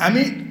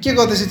हामी के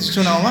गर्दैछ त्यो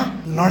चुनावमा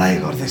लडाइँ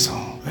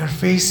गर्दैछौँ वी आर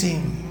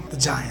फेसिङ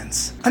जायन्ट्स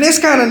अनि यस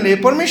कारणले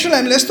परमेश्वरले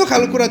हामीलाई यस्तो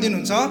खालको कुरा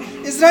दिनुहुन्छ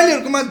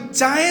इजरायलीहरूकोमा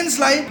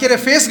जायन्ट्सलाई के अरे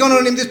फेस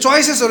गर्नको निम्ति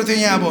चोइसेसहरू थियो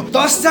यहाँ अब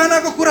 10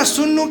 जनाको कुरा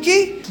सुन्नु कि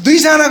 2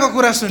 जनाको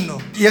कुरा सुन्नु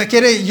के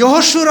अरे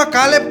यहोशू र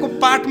कालेबको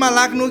पाठमा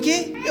लाग्नु कि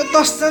यो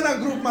 10 जना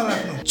ग्रुपमा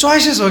लाग्नु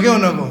चोइसेस हो क्या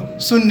उनीहरूको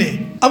सुन्ने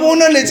अब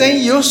उनीहरूले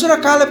चाहिँ यहोशू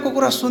र कालेबको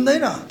कुरा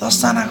सुन्दैन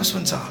 10 जनाको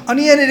सुन्छ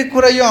अनि यहाँनिर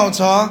कुरा यो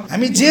आउँछ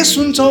हामी जे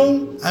सुन्छौँ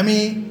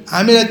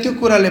हामीलाई त्यो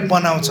कुराले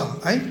बनाउँछ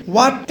है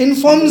वाट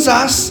इन्फर्म्स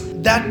अस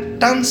द्याट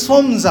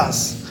ट्रान्सफर्म्स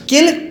अस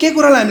के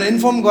कुरालाई हामीलाई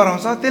इन्फर्म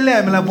गराउँछ त्यसले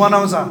हामीलाई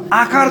बनाउँछ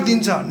आकार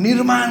दिन्छ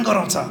निर्माण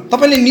गराउँछ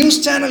तपाईँले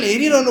न्युज च्यानल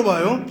हेरिरहनु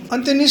भयो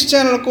अनि त्यो न्युज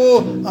च्यानलको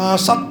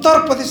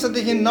 70%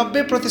 देखि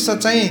 90%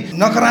 चाहिँ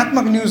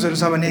नकारात्मक न्युजहरू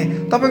छ भने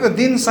तपाईँको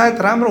दिन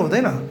सायद राम्रो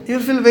हुँदैन यु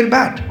फिल भेरी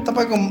ब्याड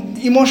तपाईँको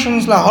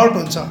इमोसन्सलाई हर्ट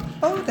हुन्छ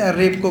त्यहाँ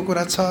रेपको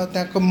कुरा छ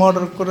त्यहाँको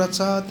मर्डरको कुरा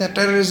छ त्यहाँ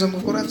टेररिजमको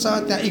कुरा छ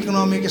त्यहाँ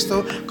इकोनोमिक यस्तो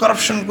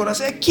करप्सनको कुरा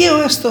छ के हो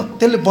यस्तो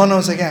त्यसले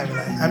बनाउँछ क्या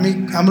हामीलाई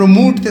हाम्रो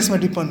मुड त्यसमा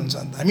डिपेन्ड हुन्छ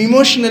अन्त हामी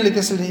इमोसनली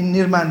त्यसले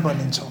निर्माण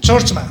बनिन्छौँ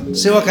चर्चमा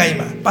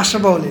सेवाकाईमा पास्टर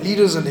बाउले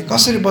लिडर्सहरूले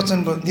कसरी वचन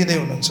दिँदै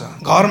हुनुहुन्छ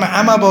घरमा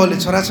आमा बाउले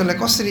छोराछोरीलाई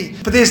कसरी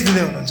उपदेश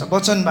दिँदै हुनुहुन्छ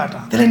वचनबाट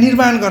त्यसले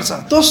निर्माण गर्छ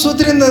तँ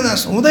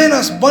सुध्रिँदैनस्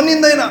हुँदैनस्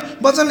बनिँदैन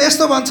वचनले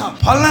यस्तो भन्छ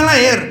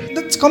फल्नालाई हेर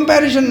that's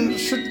comparison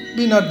should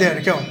be not there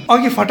क्या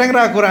अघि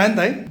फट्याङ्ग्राको कुरा हो नि त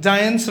है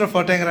जायन्ट्स र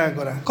फट्याङ्ग्राको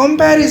कुरा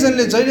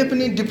कम्प्यारिजनले जहिले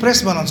पनि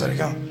डिप्रेस बनाउँछ अरे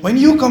क्या वेन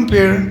यु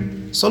कम्पेयर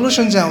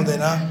सल्युसन चाहिँ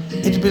आउँदैन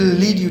it will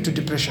lead you to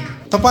depression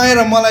तपाईँ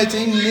र मलाई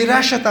चाहिँ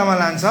निराशतामा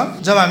लान्छ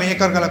जब हामी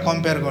एकअर्कालाई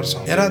कम्पेयर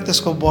गर्छौँ हेर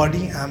त्यसको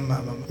बडी आमा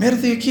मेरो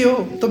त यो के हो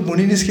त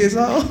भुँडी निस्किएछ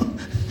हो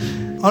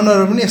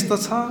अनुहारहरू पनि यस्तो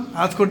छ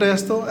हातखुट्टा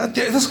यस्तो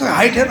त्यसको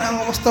हाइट हेर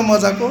आमा कस्तो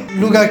मजाको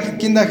लुगा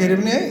किन्दाखेरि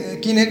पनि है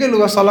किनेकै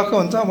लुगा सलक्क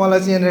हुन्छ मलाई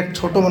चाहिँ यहाँनिर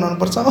छोटो बनाउनु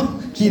पर्छ हो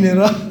किनेर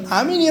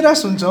हामी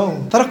निराश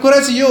हुन्छौँ तर कुरा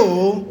चाहिँ यो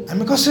हो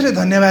हामी कसरी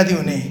धन्यवादी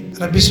हुने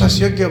र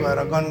विश्वासयोग्य भएर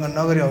गनगन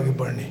नगरी अघि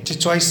बढ्ने त्यो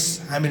चोइस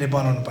हामीले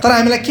बनाउनु पर्छ तर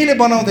हामीलाई केले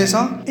बनाउँदैछ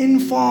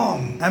इन्फर्म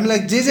हामीलाई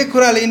जे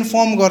कुराले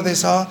इन्फर्म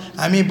गर्दैछ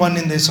हामी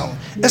बनिँदैछौँ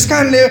यस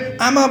कारणले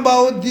आमा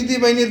बाउ दिदी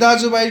बहिनी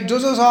दाजुभाइ जो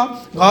छ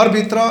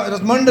घरभित्र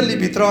र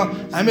मण्डलीभित्र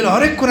हामीले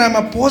हरेक कुरामा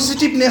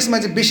पोजिटिभनेसमा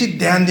चाहिँ बेसी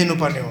ध्यान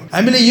दिनुपर्ने हो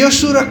हामीले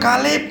यहोशू र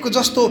कालेबको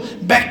जस्तो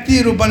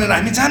व्यक्तिहरू बनेर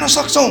हामी जान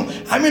सक्छौँ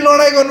हामी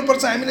लडाइँ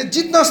गर्नुपर्छ हामीले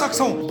जित्न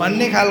सक्छौँ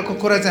भन्ने खालको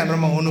कुरा चाहिँ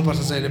हाम्रोमा हुनुपर्छ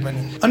जहिले पनि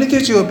अनि त्यो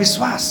चाहिँ हो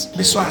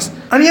विश्वास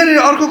अनि यहाँनिर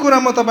अर्को कुरा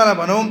म तपाईँलाई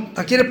भनौँ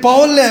के अरे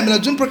पौलले हामीलाई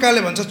जुन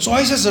प्रकारले भन्छ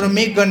चोइसेसहरू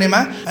मेक गर्नेमा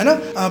होइन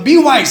बी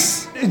वाइस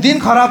दिन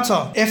खराब छ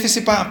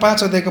एफएसी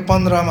 5:15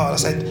 होला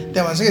सायद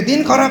त्यहाँ भन्छ कि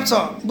दिन खराब छ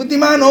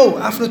बुद्धिमान हो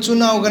आफ्नो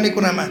चुनाव गर्ने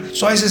कुरामा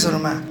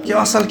चोइसेसहरूमा के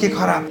असल के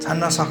खराब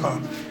छान्न सक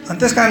अनि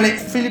त्यस कारणले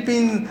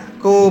फिलिपिन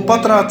को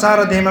पत्र 4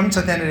 अध्यायमा पनि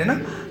छ त्यहाँनिर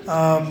हैन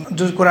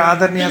जो कुरा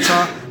आदरणीय छ,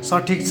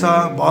 सठिक छ,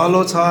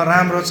 भलो छ,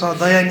 राम्रो छ,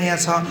 दयानीय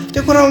छ,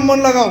 त्यो कुरामा मन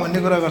लगाऊ भन्ने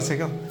कुरा गर्छ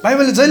क्या।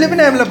 बाइबलले जहिले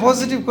पनि हामीलाई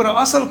पोजिटिभ कुरा,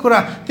 असल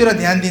कुरातिर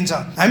ध्यान दिन्छ।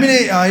 हामीले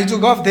हिजो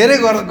धेरै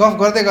गफ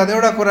गर्दै गर्दै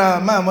एउटा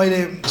कुरामा मैले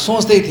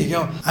सोच्दै थिएँ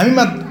क्या,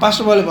 हामीमा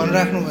पास्टर बाबुले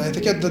भनिराख्नु भएको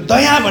थियो क्या,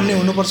 दया भन्ने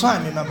हुनुपर्छ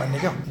हामीमा भन्ने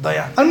क्या,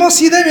 दया। अनि म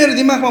सिधै मेरो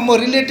दिमागमा म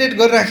रिलेटेड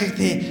गरिराखेको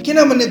थिएँ,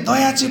 किनभने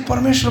दया चाहिँ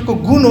परमेश्वरको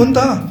गुण हो नि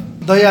त,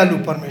 दयालु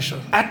परमेश्वर,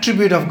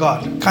 एट्रिब्युट अफ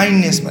गड,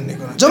 काइन्डनेस भन्ने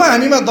कुरा। जब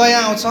हामीमा दया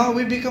आउँछ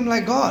वी बिकम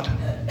लाइक गड।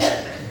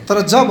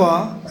 तर जब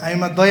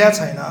हामीमा दया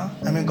छैन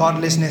हामी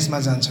गडलेसनेसमा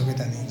जान्छौँ कि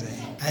त्यहाँदेखि चाहिँ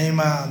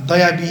हामीमा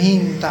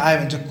दयाविहीनता आयो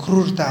भने चाहिँ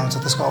क्रूरता आउँछ,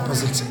 त्यसको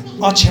अपोजिट चाहिँ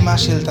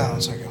अक्षमाशीलता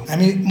आउँछ क्या।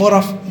 हामी मोर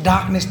अफ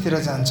डार्कनेसतिर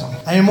जान्छौँ,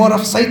 हामी मोर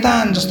अफ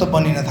शैतान जस्तो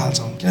बनिन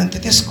थाल्छौँ, किनभने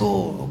त्यसको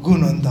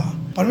गुण हो नि त।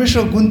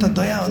 परमेश्वरको गुण त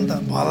दया हो नि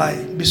त, भलाइ,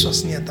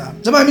 विश्वसनीयता।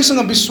 जब हामीसँग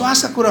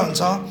विश्वासका कुरा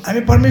हुन्छ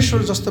हामी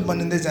परमेश्वर जस्तो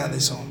बनिँदै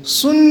जाँदैछौँ।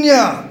 शून्य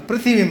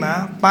पृथ्वीमा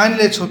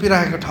पानीले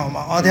छोपिरहेको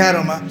ठाउँमा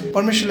अँध्यारोमा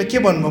परमेश्वरले के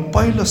भन्नुभयो,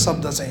 पहिलो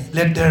शब्द चाहिँ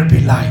लेट देयर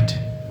बी लाइट,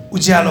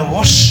 उज्यालो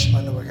होस्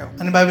भन्नुभयो क्या।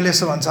 अनि बाइबलले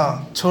यसो भन्छ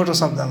छोटो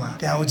शब्दमा,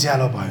 त्यहाँ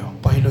उज्यालो भयो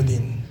पहिलो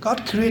दिन। God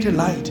created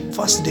light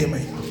first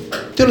डेमै।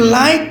 त्यो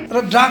लाइट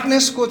र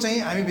डार्कनेसको चाहिँ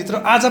हामीभित्र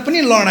आज पनि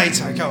लडाइँ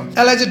छ क्या।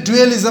 यसलाई चाहिँ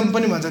डुएलिजम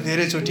पनि भन्छ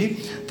धेरैचोटि।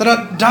 तर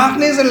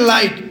darkness and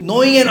light,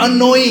 knowing and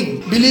अननोइङ,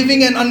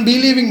 believing and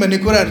अनबिलिभिङ भन्ने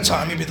कुराहरू छ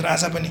हामीभित्र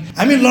आज पनि।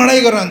 हामी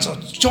लडाइँ गरिरहन्छौँ,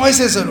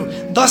 चोइसेसहरू,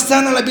 10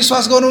 जनालाई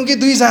विश्वास गरौँ कि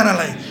 2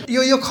 जनालाई,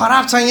 यो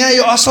खराब छ यहाँ,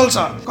 यो असल छ,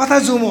 कता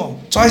जाउँ म,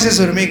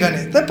 चोइसेसहरू मेक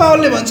गर्ने। तर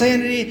पावलले भन्छ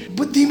यहाँनिर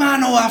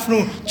बुद्धिमान हो आफ्नो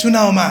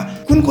चुनावमा,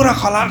 कुन कुरा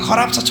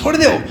खराब छ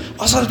छोडिदेऊ,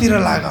 असल,तिर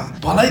लाग,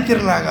 भलाइतिर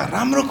लाग,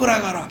 राम्रो कुरा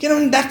गर,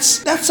 किनभने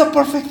द्याट्स अ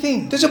पर्फेक्ट थिङ।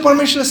 त्यो चाहिँ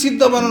परमेश्वरले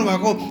सिद्ध बनाउनु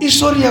भएको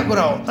ईश्वरीय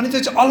कुरा हो अनि त्यो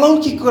चाहिँ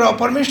अलौकिक कुरा हो,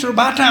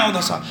 परमेश्वरबाट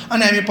आउँदछ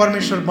अनि हामी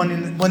परमेश्वर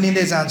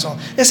बनिँदै जान्छौँ।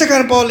 यसै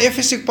कारण पौल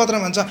एफेसीको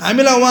पत्रमा भन्छ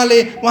हामीलाई उहाँले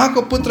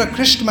उहाँको पुत्र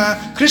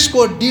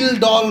ख्रिस्टको डिल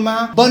डलमा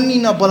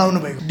बनिन बोलाउनु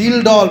भएको।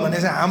 डिल डल भने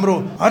चाहिँ हाम्रो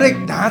हरेक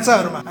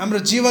ढाँचाहरूमा, हाम्रो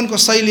जीवनको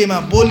शैलीमा,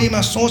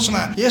 बोलीमा,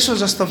 सोचमा यसो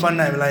जस्तो बन्न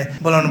हामीलाई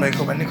बोलाउनु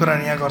भएको भन्ने कुरा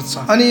यहाँ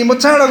गर्छ। अनि म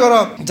चाँडो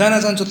गएर जान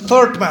चाहन्छु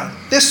थर्डमा,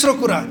 तेस्रो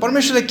कुरा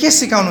परमेश्वरले के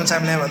सिकाउनुहुन्छ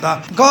हामीलाई भन्दा,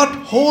 God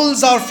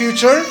holds our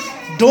future,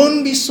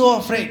 don't be so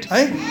afraid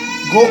है।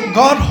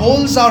 God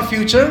holds our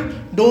future,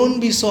 don't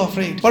be so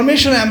afraid.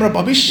 परमेश्वरले हाम्रो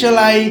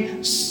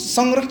भविष्यलाई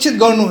संरक्षित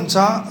गर्नुहुन्छ,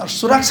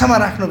 सुरक्षामा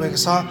राख्नुभएको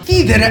छ।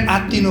 ती धेरै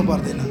आत्तिनु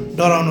पर्दैन,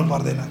 डराउनु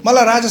पर्दैन।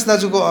 मलाई राजेश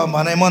दाजुको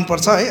भनाइ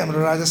मनपर्छ है, हाम्रो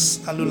राजेश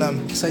आलुलाम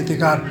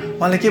साहित्यकार।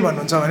 उहाँले के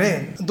भन्नुहुन्छ भने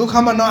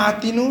दुःखमा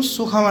नआत्तिनु,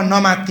 सुखमा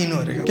नमात्तिनु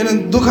अरे।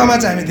 किनभने दुःखमा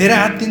चाहिँ हामी धेरै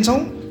आत्तिन्छौँ,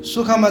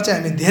 सुखमा चाहिँ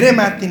हामी धेरै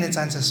मात्तिने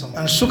चान्सेस छौँ।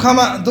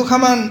 अनि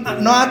दुःखमा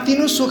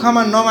नआत्तिनु,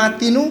 सुखमा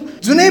नमात्तिनु,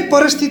 जुनै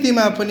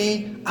परिस्थितिमा पनि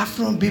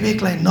आफ्नो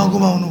विवेकलाई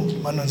नगुमाउनु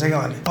भन्नुहुन्छ क्या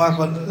उहाँले।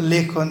 उहाँको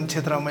लेखन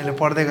क्षेत्रमा मैले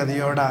पढ्दै गर्दा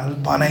यो एउटा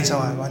भनाइ छ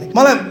उहाँको। अनि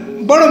मलाई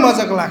बडो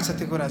मजाको लाग्छ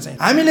त्यो कुरा चाहिँ।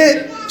 हामीले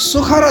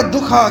सुख र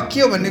दुःख के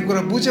हो भन्ने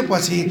कुरा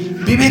बुझेपछि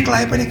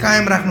विवेकलाई पनि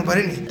कायम राख्नु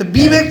पर्यो नि। त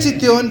विवेक चाहिँ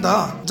त्यो हो नि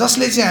त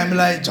जसले चाहिँ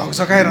हामीलाई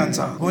झकझकाइरहन्छ,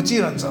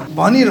 घोचिरहन्छ,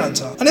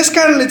 भनिरहन्छ। अनि यस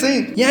कारणले चाहिँ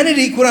यहाँनिर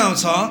कुरा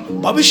आउँछ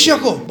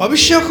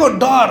भविष्यको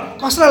डर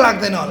कसलाई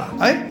लाग्दैन होला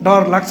है?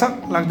 डर लाग्छ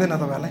लाग्दैन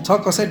तपाईँलाई? छ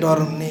कसै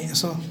डर हुने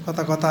यसो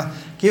कता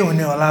के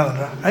हुने होला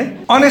भनेर है?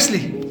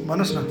 अनेस्टली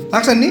भन्नुहोस् न,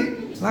 लाग्छ नि?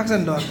 लाग्छ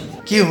नि डर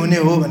के हुने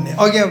हो भन्ने।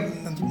 अघि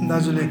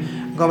दाजुले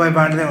गवाई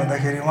बाँड्दै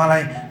हुँदाखेरि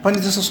उहाँलाई पनि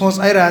जस्तो सोच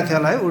आइरहेको थियो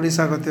होला है,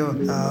 उडिसाको त्यो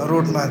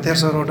रोडमा,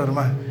 तेर्सो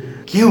रोडहरूमा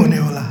के हुने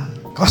होला,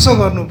 कसो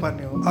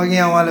गर्नुपर्ने हो। अघि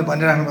यहाँ उहाँले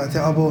भनिराख्नु भएको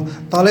थियो अब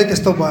तलै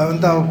त्यस्तो भयो भने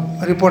त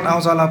अब रिपोर्ट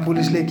आउँछ होला,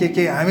 पुलिसले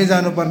के हामी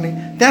जानुपर्ने,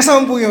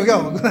 त्यहाँसम्म पुग्यो क्या।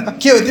 अब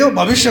के हो त्यो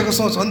भविष्यको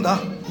सोच हो नि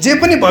त। जे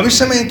पनि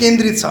भविष्यमा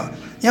केन्द्रित छ।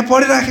 यहाँ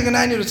पढिराखेको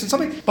नानीहरू चाहिँ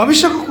सबै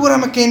भविष्यको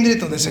कुरामा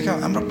केन्द्रित हुँदैछ क्या।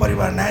 हाम्रो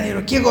परिवार,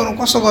 नानीहरू के गरौँ,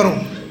 कसो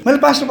गरौँ। मैले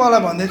पास्टर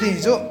पाउलाई भन्दै थिएँ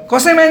हिजो,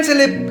 कसै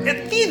मान्छेले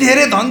यति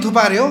धेरै धन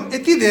थुपार्यो,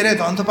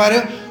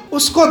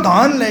 उसको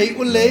धनले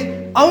उसले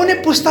आउने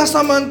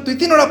पुस्तासम्म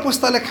 2-3वटा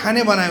पुस्ताले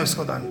खाने बनायो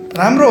उसको धन।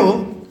 राम्रो हो,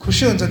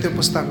 खुसी हुन्छ त्यो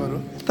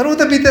पुस्ताकोहरू। तर ऊ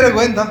त बितेर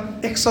गयो नि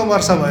त। 100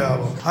 वर्ष भयो,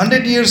 अब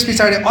 100 इयर्स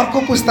पछाडि अर्को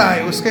पुस्ता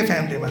आयो उसकै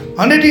फ्यामिलीमा।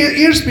 100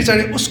 इयर्स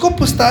पछाडि उसको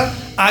पुस्ता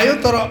आयो,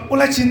 तर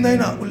उसलाई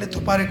चिन्दैन, उसले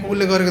थुपारेको,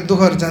 उसले गरेको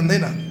दुःखहरू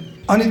जान्दैन।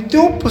 अनि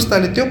त्यो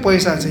पुस्ताले त्यो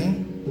पैसा चाहिँ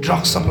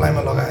ड्रग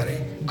सप्लाईमा लगाएर,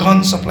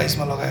 गन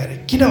सप्लाइजमा लगाएर,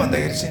 किन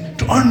भन्दाखेरि चाहिँ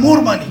टु अर्न मोर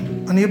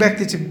मनी। अनि यो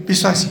व्यक्ति चाहिँ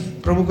विश्वासी,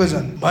 प्रभुको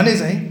जन भने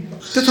चाहिँ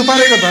त्यो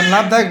थुपारेको धन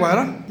लाभदायक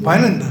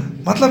भएन नि त।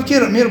 मतलब के,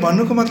 मेरो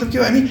भन्नुको मतलब के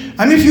हो,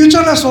 हामी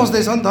फ्युचरलाई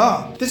सोच्दैछौँ नि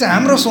त, त्यो चाहिँ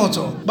हाम्रो सोच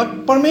हो।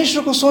 बट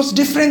परमेश्वरको सोच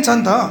डिफ्रेन्ट छ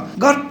नि त।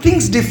 God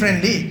thinks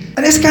differently.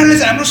 अनि यस कारणले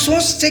चाहिँ हाम्रो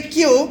सोच चाहिँ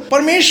के हो,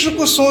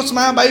 परमेश्वरको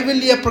सोचमा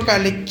बाइबलीय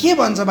प्रकारले के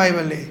भन्छ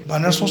बाइबलले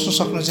भनेर सोच्नु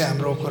सक्नु चाहिँ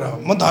हाम्रो कुरा हो।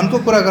 म धनको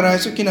कुरा गरिरहेको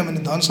छु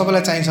किनभने धन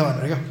सबैलाई चाहिन्छ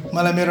भनेर क्या।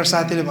 मलाई मेरो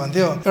साथीले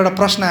भन्थ्यो, एउटा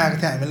प्रश्न आएको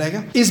थियो हामीलाई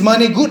क्या, is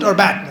money good or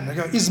bad भनेर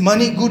क्या। Is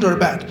money good or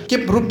bad, के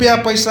रुपियाँ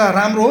पैसा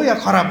राम्रो हो या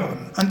खराब हो?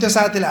 अनि त्यो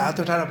साथीले हात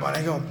उठाएर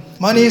भनेको,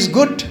 money is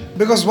good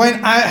because when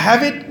I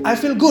have it I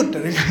feel good.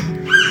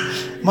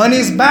 Money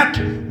is bad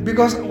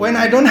because when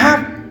I don't have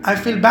I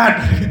feel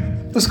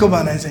bad. उसको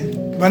भनाइ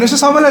चाहिँ भनेपछि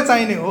सबैलाई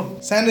चाहिने हो,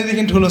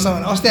 सानोदेखि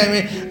ठुलोसम्म। अस्ति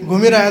हामी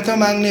घुमिरहेको थियो,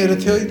 माग्नेहरू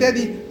थियो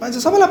इत्यादि। मान्छे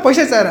सबैलाई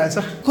पैसा चाहिरहेछ।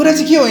 कुरा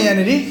चाहिँ के हो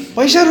यहाँनिर,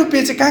 पैसा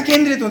रुपियाँ चाहिँ कहाँ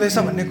केन्द्रित हुँदैछ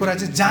भन्ने कुरा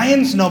चाहिँ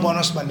जायन्ट्स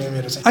नबनोस् भन्ने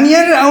मेरो चाहिँ। अनि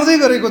यहाँनिर आउँदै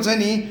गरेको छ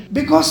नि,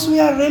 because we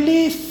are really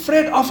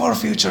afraid of our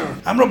future.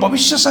 हाम्रो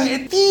भविष्यसँग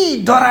यति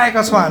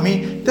डराएका छौँ हामी,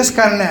 त्यस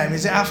कारणले हामी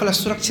चाहिँ आफूलाई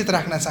सुरक्षित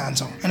राख्न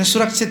चाहन्छौँ। अनि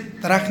सुरक्षित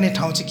राख्ने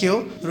ठाउँ चाहिँ के हो,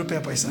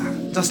 रुपियाँ पैसा,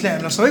 जसले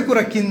हामीलाई सबै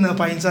कुरा किन्न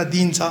पाइन्छ,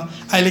 दिन्छ,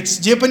 अहिले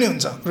जे पनि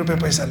हुन्छ रुपियाँ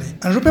पैसाले।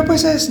 अनि रुपियाँ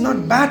पैसा is not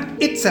bad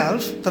it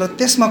self, तर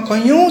त्यसमा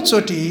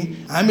कैयौँचोटि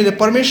हामीले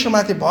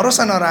परमेश्वरमाथि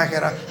भरोसा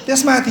नराखेर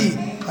त्यसमाथि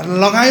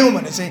लगायौँ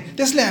भने चाहिँ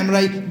त्यसले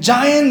हामीलाई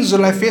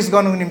जायन्ट्सहरूलाई फेस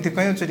गर्नुको निम्ति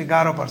कैयौँचोटि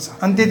गाह्रो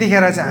पर्छ। अनि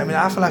त्यतिखेर चाहिँ हामीले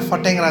आफूलाई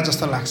फट्याङ्ग्रा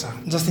जस्तो लाग्छ,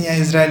 जस्तै यहाँ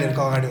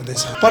इजरायलहरूको अगाडि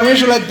हुँदैछ।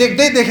 परमेश्वरलाई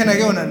देख्दै देखेन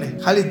क्या उनीहरूले,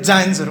 खालि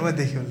जायन्ट्सहरूमा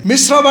देख्यो।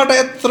 मिस्रबाट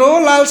यत्रो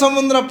लाल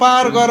समुद्र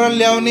पार गरेर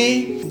ल्याउने,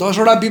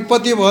 10वटा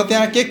विपत्ति भयो,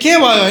 त्यहाँ के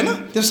भयो होइन,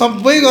 त्यो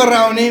सबै गरेर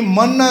आउने,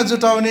 मन्ना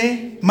जुटाउने,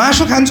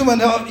 मासु खान्छु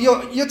भने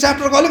यो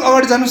च्याप्टरको अलिक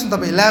अगाडि जानुहोस् न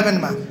तपाईँ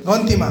 11मा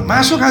गन्तीमा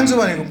मासु खान्छु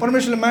भनेको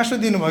परमेश्वरले मासु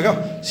दिनुभयो क्या,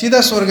 सिधा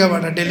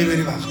स्वर्गबाट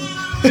डेलिभरी भएको।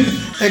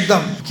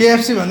 एकदम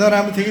केएफसी भन्दा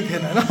राम्रो थियो कि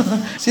थिएन होइन,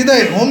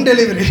 सिधै home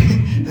delivery,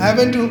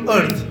 heaven to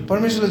earth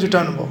परमेश्वरले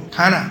जुटाउनु भयो।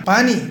 खाना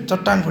पानी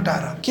चट्टान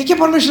फुटाएर के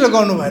परमेश्वरले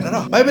गर्नु भएन र।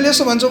 बाइबल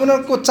यसो भन्छ,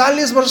 उनीहरूको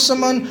 40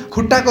 वर्षसम्म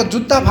खुट्टाको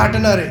जुत्ता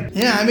फाटेन अरे।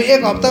 यहाँ हामी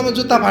 1 हप्तामा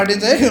जुत्ता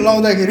फाटिन्छ है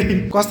लाउँदाखेरि,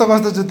 कस्तो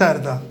कस्तो जुत्ताहरू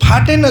त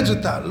फाटेन,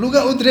 जुत्ता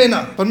लुगा उद्रेन।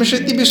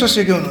 परमेश्वर यति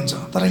विश्वसयोग्य हुनुहुन्छ।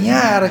 तर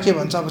यहाँ आएर के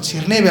भन्छ, अब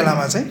छिर्ने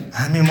बेलामा चाहिँ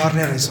हामी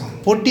मर्ने रहेछौँ।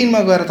 14मा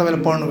गएर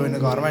तपाईँले पढ्नुभयो भने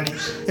घरमा नि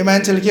यो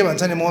मान्छेले के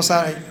भन्छ नि, मोसा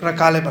र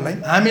कालेबलाई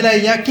हामीलाई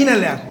यहाँ किन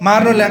ल्याएको,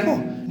 मार्नु ल्याएको,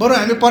 बरु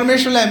हामी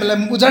परमेश्वरले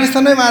हामीलाई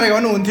उजाडस्थानमै मारेको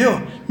पनि हुन्थ्यो,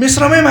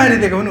 मिश्रमै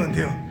मारिदिएको पनि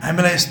हुन्थ्यो,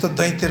 हामीलाई यस्तो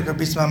दैत्यहरूको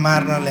बिचमा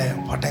मार्न ल्यायो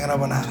फट्याङ्ग्रा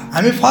बनाएर,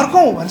 हामी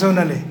फर्कौँ भन्छ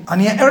उनीहरूले।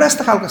 अनि यहाँ एउटा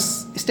यस्तो खालको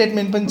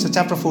स्टेटमेन्ट पनि छ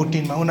च्याप्टर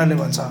 14मा, उनीहरूले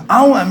भन्छ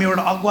आऊ हामी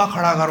एउटा अगुवा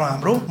खडा गरौँ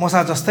हाम्रो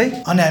मोसा जस्तै,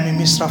 अनि हामी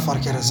मिश्र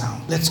फर्केर जाउँ,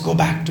 let's go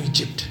back to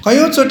Egypt.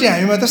 कैयौँचोटि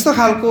हामीमा त्यस्तो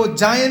खालको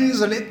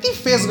जायन्ट्सहरूले यति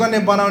फेस गर्ने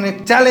बनाउने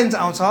च्यालेन्ज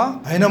आउँछ,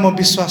 होइन म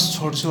विश्वास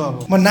छोड्छु,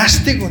 अब म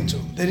नास्तिक हुन्छु,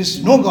 देयर इज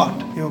नो गड,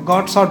 यो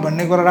गड सट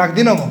भन्ने कुरा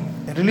राख्दिनँ, म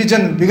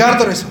रिलिजन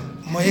बिगार्दो रहेछ,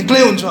 म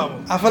एक्लै हुन्छु,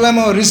 अब आफूलाई म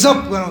रिजर्भ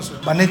गराउँछु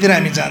भन्नेतिर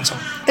हामी जान्छौँ।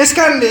 यस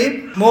कारणले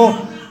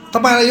म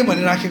तपाईँलाई यो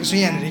भनिराखेको छु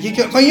यहाँनिर कि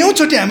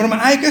कैयौँचोटि हाम्रोमा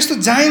आएको यस्तो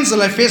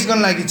जायन्ट्सहरूलाई फेस गर्न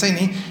लागि चाहिँ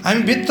नि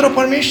हामी भित्र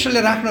परमेश्वरले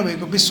राख्नु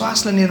भएको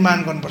विश्वासलाई निर्माण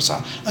गर्नुपर्छ।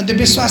 अनि त्यो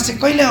विश्वास चाहिँ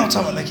कहिले आउँछ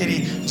भन्दाखेरि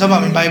जब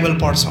हामी बाइबल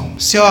पढ्छौँ,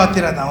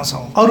 सेवातिर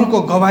धाउँछौँ,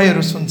 अरूको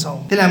गवाईहरू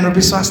सुन्छौँ, त्यसले हाम्रो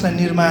विश्वासलाई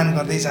निर्माण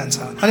गर्दै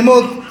जान्छ। अनि म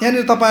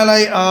यहाँनिर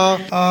तपाईँलाई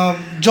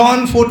जन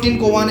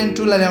 14को 1 and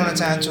 2 लाई ल्याउन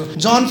चाहन्छु।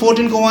 जन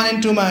 14को 1 and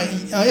 2 मा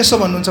यसो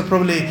भन्नुहुन्छ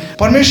प्रभुले,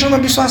 परमेश्वरमा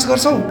विश्वास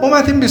गर्छौ म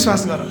माथि पनि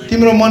विश्वास गर,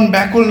 तिम्रो मन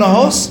व्याकुल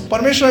नहोस्,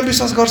 परमेश्वरमा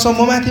विश्वास गर्छौ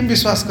म माथि पनि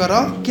विश्वास गर,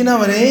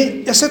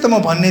 किनभने यसै त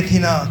म भन्ने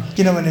थिइनँ,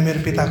 किनभने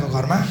मेरो पिताको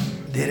घरमा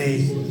धेरै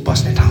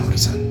बस्ने ठाउँहरू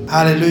छन्।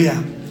 हालेलुया,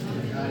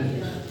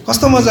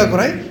 कस्तो मजाको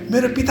है,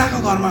 मेरो पिताको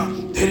घरमा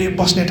धेरै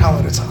बस्ने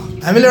ठाउँहरू छ।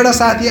 हामीले एउटा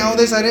साथी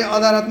आउँदैछ अरे,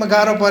 अदालतमा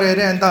गाह्रो पऱ्यो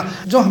अरे, अन्त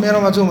जो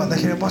मेरोमा जाउँ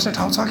भन्दाखेरि बस्ने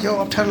ठाउँ छ कि हो,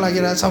 अप्ठ्यारो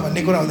लागिरहेछ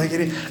भन्ने कुरा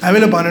हुँदाखेरि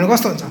हामीले भनेर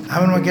कस्तो हुन्छ,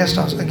 हाम्रोमा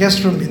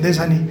गेस्ट रुम भिन्दैछ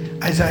नि,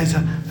 आइज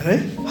है,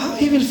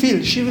 he will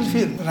feel, C will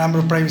feel,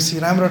 राम्रो प्राइभेसी,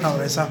 राम्रो ठाउँ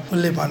रहेछ,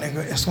 उसले भनेको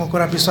यसमा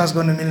कुरा विश्वास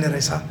गर्नु मिल्ने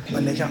रहेछ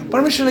भन्ने क्या।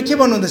 परमेश्वरले के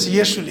भन्नुहुँदैछ,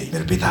 येशूले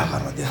मेरो पिताको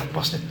घरमा त्यहाँ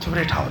बस्ने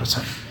थुप्रै ठाउँहरू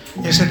छन्,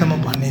 यसै त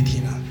म भन्ने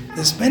थिइनँ,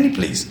 there's many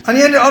places। अनि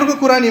यहाँनिर अर्को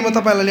कुरा नि म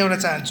तपाईँलाई ल्याउन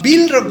चाहन्छु,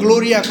 बिल र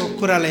ग्लोरियाको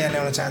कुरालाई यहाँ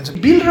ल्याउन चाहन्छु।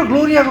 बिल र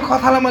ग्लोरियाको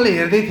कथालाई मैले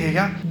हेर्दै थिएँ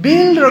क्या।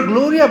 बिल र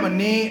ग्लोरिया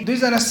भन्ने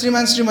दुईजना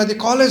श्रीमान श्रीमती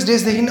कलेज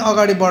डेजदेखि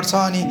अगाडि बढ्छ,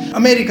 अनि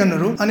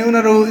अमेरिकनहरू, अनि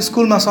उनीहरू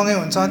स्कुलमा सँगै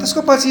हुन्छ,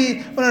 त्यसको पछि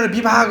उनीहरू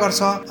विवाह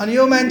गर्छ, अनि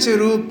यो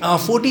मान्छेहरू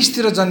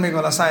 40sतिर जन्मेको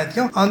होला सायद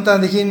क्या, अनि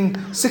त्यहाँदेखि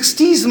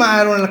 60sमा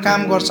आएर उनीहरूले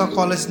काम गर्छ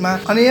कलेजमा।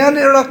 अनि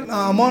यहाँनिर एउटा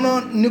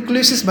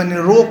मोनोन्युक्लियोसिस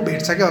भन्ने रोग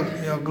भेट्छ क्या,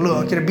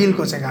 के अरे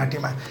बिलको चाहिँ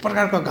घाँटीमा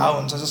प्रकारको घाउ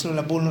हुन्छ जसले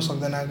उसलाई बोल्नु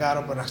सक्दैन,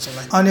 गाह्रो परिरहेको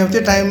छ। अनि अब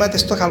त्यो टाइममा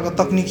त्यस्तो खालको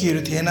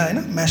तकनिकीहरू थिएन होइन,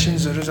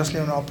 मेसिन्सहरू जसले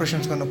उनीहरू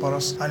अपरेसन्स गर्नु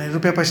परोस्, अनि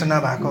रुपियाँ पैसा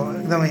नभएको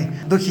एकदमै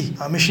दुखी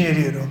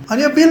मिसनरीहरू।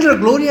 अनि अब बिल र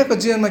ग्लोरियाको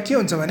जीवनमा के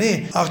हुन्छ भने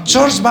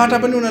चर्चबाट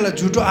पनि उनीहरूलाई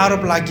झुटो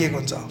आरोप लागिएको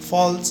हुन्छ,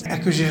 फल्स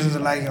एक्युजेसन्स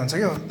लागेको हुन्छ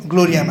क्या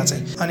ग्लोरियामा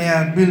चाहिँ। अनि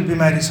यहाँ बिल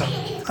बिमारी छ,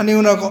 अनि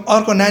उनीहरूको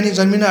अर्को नानी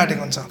जन्मिन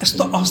आँटेको हुन्छ।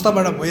 यस्तो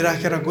अवस्थाबाट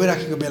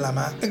गइराखेको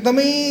बेलामा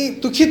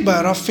एकदमै दुखित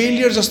भएर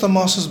फेलियर जस्तो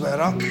महसुस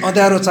भएर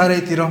अँध्यारो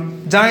चारैतिर,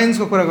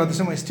 जायन्ट्सको कुरा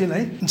गर्दैछु म स्टिल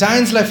है,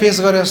 जायन्ट्सलाई फेस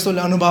गरे जस्तोले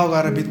अनुभव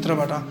गरेर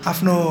भित्रबाट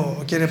आफ्नो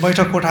के अरे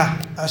बैठक कोठा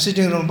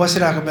सिटिङ रुम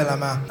बसिरहेको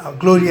बेलामा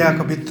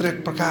ग्लोरियाको भित्र एक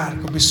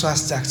प्रकारको विश्वास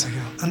जाग्छ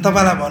क्या। अनि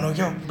तपाईँलाई भनौँ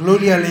क्या,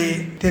 ग्लोरियाले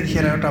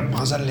त्यतिखेर एउटा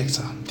भजन लेख्छ,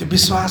 त्यो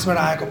विश्वासबाट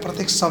आएको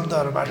प्रत्येक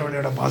शब्दहरूबाट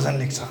एउटा भजन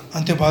लेख्छ,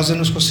 अनि त्यो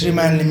भजन उसको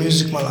श्रीमानले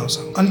म्युजिकमा लाउँछ,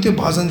 अनि त्यो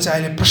भजन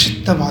चाहिँ अहिले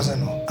प्रसिद्ध भजन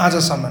हो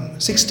आजसम्म,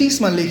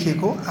 60sमा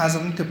लेखिएको आज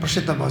पनि त्यो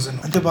प्रसिद्ध भजन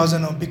हो। त्यो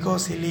भजन हो,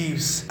 because Hee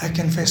lives I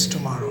can face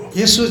tomorrow,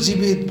 यसो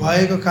जीवित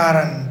भएको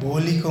कारण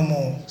भोलिको म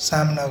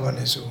सामना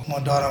गर्नेछु, म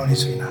डराउने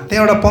छुइनँ।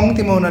 त्यहाँ एउटा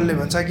पङ्क्तिमा उनीहरूले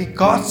भन्छ कि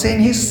गड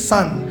सेन्ड हिज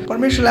सन,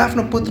 परमेश्वरले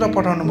आफ्नो पुत्र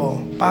पठाउनु भयो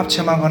पाप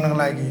क्षमा गर्नको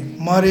लागि,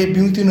 मरे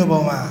बिउतिनु भयो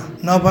उहाँ,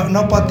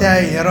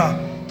 नपत्याए हेर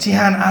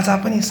चिहान आज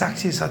पनि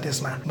साक्षी छ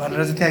त्यसमा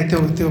भनेर चाहिँ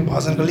त्यहाँ त्यो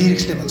भजनको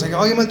लिरिक्सले भन्छ कि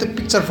अघि मैले त्यो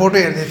पिक्चर फोटो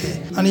हेर्दै थिएँ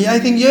अनि आई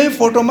थिङ्क यही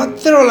फोटो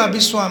मात्रै होला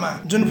विश्वमा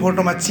जुन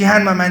फोटोमा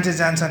चिहानमा मान्छे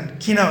जान्छन्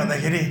किन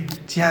भन्दाखेरि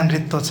चिहान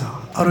रित्तो छ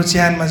अरू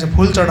चिहानमा चाहिँ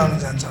फुल चढाउन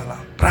जान्छ होला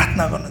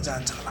प्रार्थना गर्न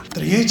जान्छ होला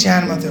तर यही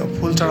चिहानमा त्यो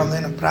फुल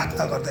चढाउँदैन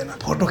प्रार्थना गर्दैन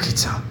फोटो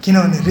खिच्छ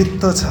किनभने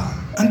रित्तो छ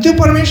अनि त्यो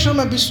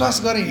परमेश्वरमा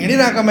विश्वास गरेर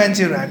हिँडिरहेको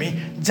मान्छेहरू हामी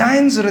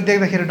जायन्ट्सहरू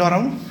देख्दाखेरि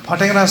डराउनु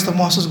फटेक्रा जस्तो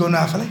महसुस गर्नु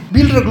आफूलाई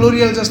बिल र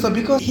ग्लोरियल जस्तो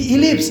because Hee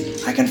lives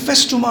I can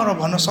face tomorrow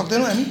भन्न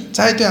सक्दैनौँ हामी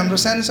चाहे त्यो हाम्रो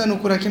सानो सानो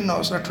कुरा किन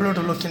नहोस् र ठुलो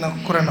ठुलो किन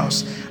कुरा नहोस्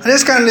अनि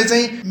यस कारणले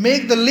चाहिँ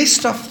make the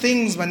list of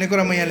things भन्ने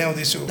कुरा म यहाँ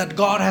ल्याउँदैछु that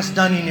God has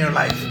done in your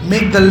life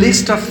make the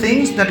list of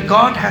things that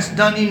God has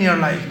done in your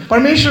life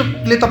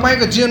परमेश्वरले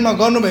तपाईँको जीवनमा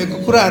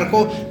गर्नुभएको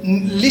कुराहरूको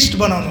लिस्ट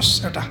बनाउनुहोस्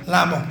एउटा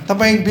लामो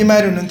तपाईँ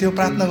बिमारी हुनुहुन्थ्यो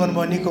प्रार्थना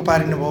गर्नुभयो निको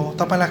पारिनुभयो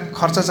तपाईँलाई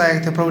खर्च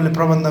चाहेको थियो प्रभुले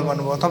प्रबन्ध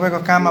गर्नुभयो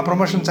तपाईँको काममा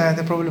प्रमोसन चाहेको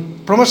थियो प्रभुले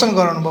प्रमोसन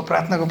गराउनुभयो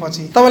प्रार्थनाको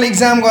पछि तपाईँले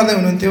इक्जाम गर्दै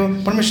हुनुहुन्थ्यो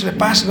परमेश्वरले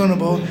पास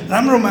गर्नुभयो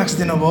राम्रो मार्क्स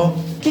दिनुभयो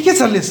के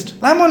छ लिस्ट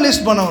लामो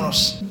लिस्ट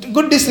बनाउनुहोस्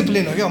गुड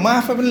डिसिप्लिन हो क्या म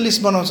आफै पनि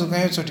लिस्ट बनाउँछु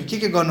कयौँचोटि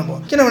के गर्नुभयो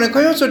किनभने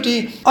कयौँचोटि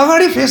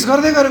अगाडि फेस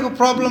गर्दै गरेको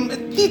प्रब्लम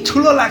यति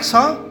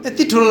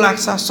ठुलो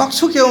लाग्छ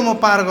सक्छु के हो म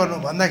पार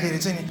गर्नु भन्दाखेरि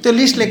चाहिँ नि त्यो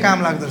लिस्टले काम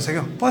लाग्दो रहेछ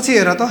क्या पछि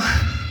हेर त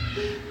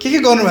के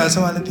गर्नुभएको छ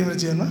उहाँले तिम्रो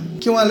जीवनमा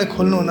के उहाँले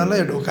खोल्नु हुनलाई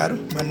यो ढोकाहरू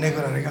भन्ने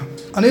कुराहरू क्या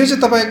अनि यो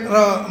चाहिँ तपाईँ र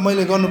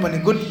मैले गर्नुपर्ने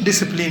गुड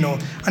डिसिप्लिन हो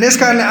अनि यस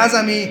कारणले आज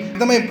हामी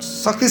एकदमै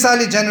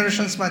शक्तिशाली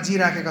जेनेरेसन्समा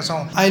जिराखेका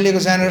छौँ अहिलेको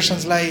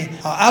जेनेरेसन्सलाई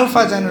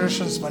अल्फा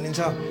जेनेरेसन्स भनिन्छ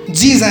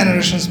जी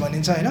जेनेरेसन्स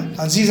भनिन्छ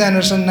होइन जी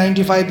जेनेरेसन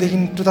 95देखि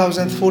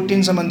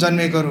 2014सम्म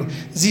जन्मेकोहरू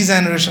जी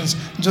जेनेरेसन्स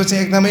जो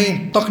चाहिँ एकदमै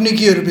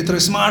तकनिकीहरूभित्र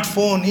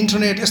स्मार्टफोन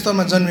इन्टरनेट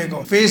यस्तोमा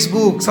जन्मेको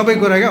फेसबुक सबै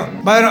कुरा क्या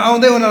बाहिर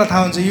आउँदै उनीहरूलाई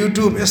थाहा हुन्छ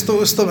युट्युब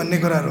यस्तो भन्ने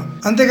कुराहरू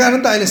अनि त्यही कारण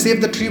त अहिले सेभ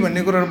द ट्री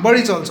भन्ने कुराहरू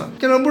बढी चल्छ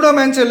किनभने बुढो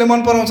मान्छेहरूले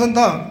मन पराउँछ नि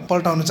त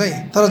पल्टाउनु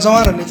चाहिँ तर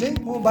जवानहरूले चाहिँ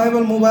म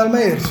बाइबल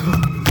मोबाइलमै हेर्छु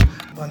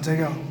भन्छ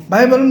क्या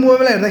बाइबल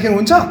मोबाइलमा हेर्दाखेरि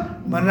हुन्छ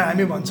भनेर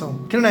हामी भन्छौँ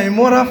किनभने हामी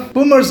मोर अफ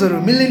बुमर्सहरू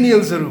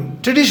मिलेनियल्सहरू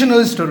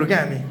ट्रेडिसनलिस्टहरू क्या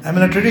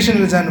हामीलाई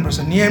ट्रेडिसनली जानुपर्छ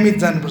नियमित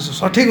जानुपर्छ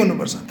सठिक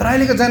हुनुपर्छ तर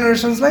अहिलेको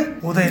जेनेरेसन्सलाई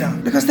हुँदैन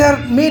because they are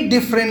made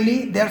differently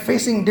they are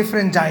facing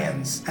different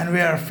giants and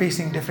we are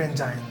facing different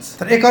giants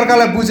तर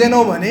एकअर्कालाई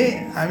बुझेनौँ भने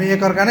हामी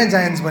एकअर्का नै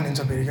जायन्ट्स बनिन्छ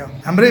फेरि क्या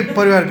हाम्रै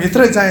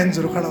परिवारभित्रै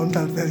जायन्ट्सहरू खडा हुन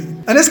थाल्छ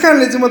अनि यस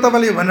कारणले चाहिँ म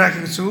तपाईँले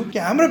भनिराखेको छु कि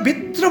हाम्रो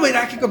भित्र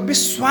भइराखेको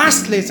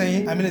विश्वासले चाहिँ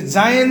हामीले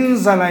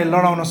जायन्ट्सलाई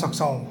लडाउन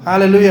सक्छौँ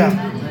हालेलुया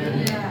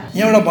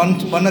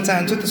यहाँबाट भन्न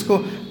चाहन्छु त्यसको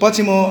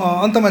पछि म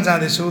अन्तमा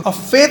जाँदैछु a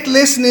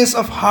faithlessness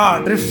of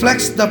heart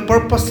reflects the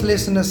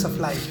पर्पसलेसनेस of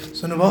life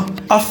सुन्नुभयो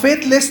a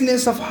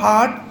faithlessness of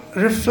heart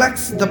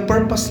reflects the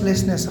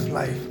पर्पसलेसनेस of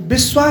life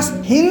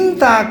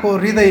विश्वासहीनताको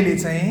हृदयले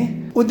चाहिँ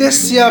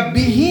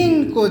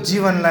उद्देश्यविहीनको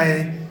जीवनलाई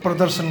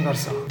प्रदर्शन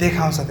गर्छ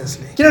देखाउँछ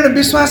त्यसले किनभने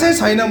विश्वासै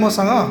छैन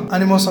मसँग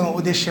अनि मसँग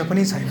उद्देश्य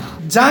पनि छैन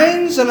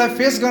जायन्ट्सलाई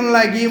फेस गर्न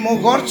लागि म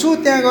गर्छु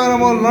त्यहाँ गएर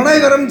म लडाइँ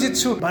गरेर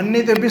जित्छु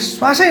भन्ने त्यो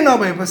विश्वासै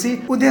नभएपछि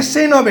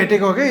उद्देश्य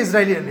नभेटेको हो क्या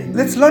इजरायलीहरूले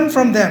let's learn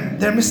from them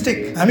their mistake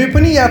हामी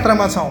पनि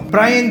यात्रामा छौँ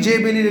ब्रायन जे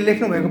बेलीले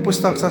लेख्नु भएको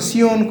पुस्तक छ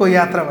सियोनको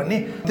यात्रा भन्ने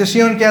त्यो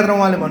सियोनको यात्रा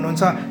उहाँले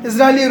भन्नुहुन्छ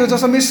इजरायलीहरू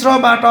जस्तो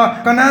मिस्रबाट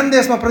कनान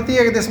देशमा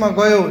प्रतिज्ञाको देशमा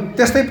गयो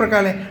त्यस्तै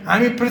प्रकारले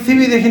हामी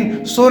पृथ्वीदेखि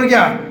स्वर्ग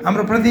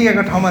हाम्रो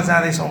प्रतिज्ञाको ठाउँमा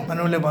जाँदैछौँ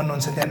भनेर उनले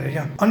भन्नुहुन्छ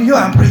अनि यो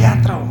हाम्रो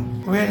यात्रा हो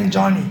वी आर इन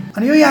जर्नी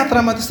अनि यो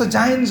यात्रामा त्यस्तो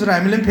जायन्ट्सहरू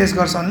हामीले पनि फेस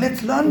गर्छौँ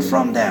let's learn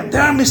from them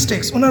there our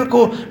mistakes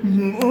उनीहरूको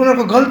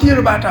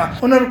गल्तीहरूबाट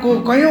उनीहरूको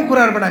कयौँ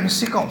कुराहरूबाट हामी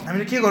सिकौँ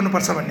हामीले के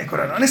गर्नुपर्छ भन्ने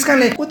कुराहरू अनि यस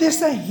कारणले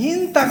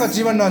उद्देश्यहीनताको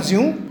जीवन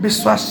नजिउँ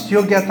विश्वास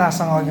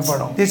योग्यतासँग अघि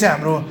बढौँ त्यो चाहिँ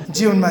हाम्रो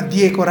जीवनमा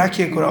दिएको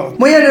राखिएको कुरा हो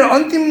म यहाँनिर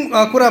अन्तिम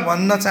कुरा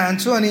भन्न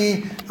चाहन्छु अनि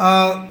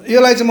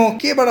यसलाई चाहिँ म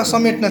केबाट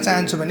समेट्न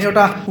चाहन्छु भने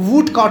एउटा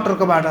वुड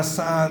कटरकोबाट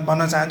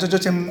भन्न चाहन्छु जो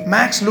चाहिँ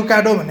म्याक्स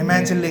लुकाडो भन्ने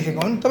मान्छेले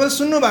लेखेको हुन् तपाईँले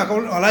सुन्नु भएको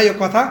होला यो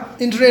कथा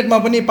इन्टरनेटमा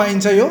पनि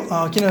पाइन्छ यो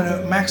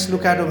किनभने म्याक्स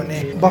लुकाडो भन्ने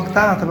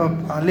वक्ता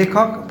अथवा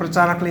लेखक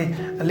प्रचारकले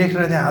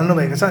लेखेर त्यहाँ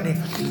हाल्नुभएको छ अनि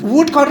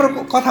वुड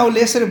कटरको कथा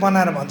उसले यसरी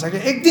बनाएर भन्छ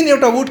कि एक दिन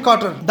एउटा वुड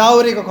कटर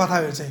दाउरेको कथा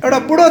हो चाहिँ एउटा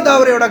बुढो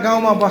दाउरे एउटा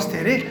गाउँमा बस्थे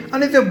अरे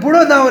अनि त्यो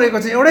बुढो दाउरेको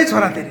चाहिँ एउटै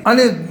छोरा थियो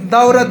अनि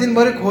दाउरा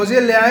दिनभरि खोजे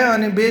ल्यायो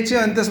अनि बेच्यो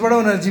अनि त्यसबाट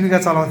उनीहरू जीविका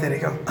चलाउँथे अरे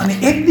क्या अनि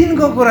एक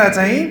दिनको कुरा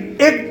चाहिँ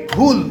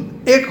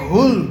एक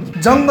हुल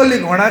जङ्गली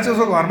घोडा चाहिँ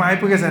उसको घरमा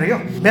आइपुगेछ अरे क्या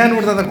बिहान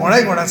उठ्दा त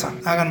घोडा छ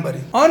आँगनभरि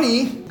अनि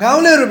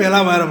गाउँलेहरू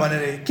भेला भएर भने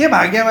रे के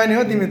भाग्यमानी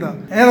हो तिमी त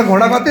यहाँ त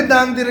घोडा कति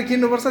दाम दिएर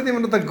किन्नुपर्छ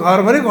तिम्रो त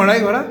घरभरि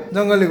घोडा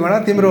जङ्गली घोडा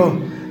तिम्रो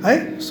है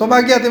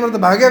सौभाग्य तिम्रो त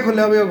भाग्य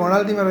खुल्यो अब यो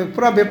घोडाले तिमीहरू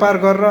पुरा व्यापार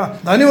गरेर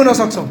धनी हुन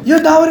सक्छौ यो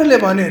दाउरेले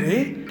भन्यो अरे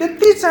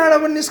त्यति चाँडो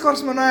पनि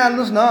निष्कर्षमा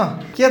नहाल्नुहोस् न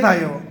के थाहा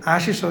यो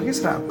आशिष हो कि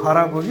श्राप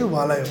खराब हो कि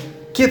भलै हो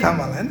के थाहा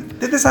मलाई होइन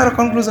त्यति साह्रो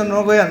कन्क्लुजन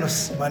नगइहाल्नुहोस्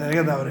भनेर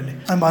क्या दाउरेले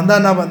अनि भन्दा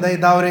नभन्दै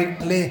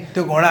दाउरेले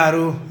त्यो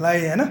घोडाहरूलाई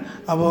होइन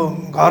अब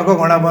घरको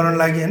घोडा बनाउनु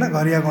लागि होइन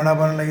घरिया घोडा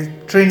बनाउनु लागि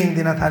ट्रेनिङ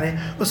दिन थाले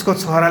उसको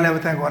छोराले अब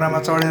त्यहाँ घोडामा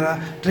चढेर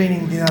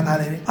ट्रेनिङ दिन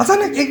थाले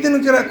अचानक एक दिन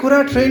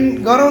कुरा ट्रेन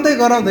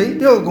गराउँदै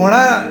त्यो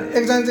घोडा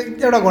एकजना चाहिँ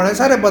एउटा घोडा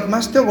साह्रै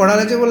बदमास त्यो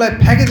घोडाले चाहिँ उसलाई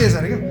फ्याँकिदिएछ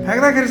अरे क्या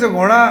फ्याँक्दाखेरि चाहिँ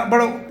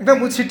घोडाबाट एकदम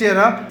उछिटिएर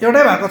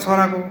एउटै भएको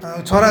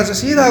छोरा चाहिँ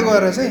सिधा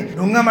गएर चाहिँ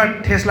ढुङ्गामा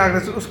ठेस लाग्दा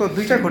चाहिँ उसको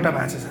दुईटा खुट्टा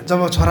भाँचेछ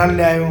जब छोराले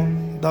ल्यायो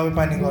दबाई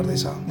पानी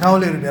गर्दैछ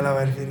गाउँलेहरू भेला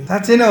भएर फेरि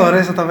साँच्चै नै हो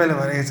रहेछ तपाईँले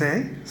भनेको चाहिँ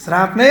है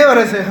श्राप नै हो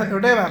रहेछ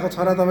एउटै भएको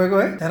छोरा तपाईँको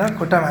है हेर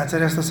खुट्टा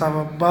भाँचेर यस्तो छ अब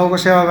बाउको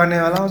सेवा गर्ने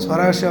बेला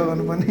छोराको सेवा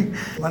गर्नुपर्ने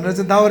भनेर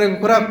चाहिँ दाउरेको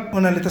कुरा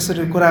उनीहरूले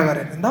त्यसरी कुरा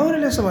गरे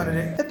दाउरेले यसो भनेर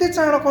यति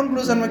चाँडो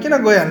कन्क्लुजनमा किन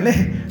गइहाल्ने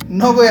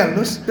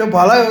नगइहाल्नुहोस् त्यो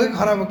भलै हो कि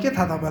खराब हो के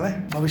थाहा तपाईँलाई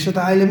भविष्य त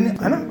अहिले पनि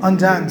होइन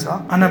अन्जान छ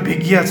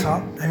अनभिज्ञ छ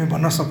हामी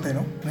भन्न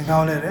सक्दैनौँ अनि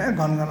गाउँलेहरू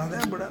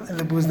गनगनाउँदै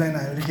बुढाले बुझ्दैन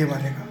हामीले के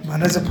भनेको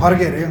भनेर चाहिँ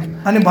फर्के अरे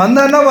अनि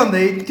भन्दा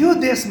नभन्दै त्यो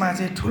देशमा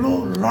चाहिँ ठुलो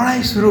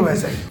लडाइँ सुरु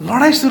भएछ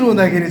लडाइँ सुरु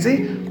हुँदाखेरि चाहिँ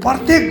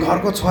प्रत्येक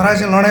घरको छोरा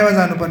चाहिँ लडाइँमा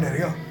जानुपर्ने अरे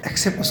क्या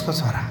एक्सेप्ट उसको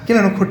छोरा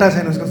किनभने खुट्टा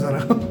छैन उसको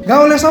छोराको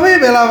गाउँले सबै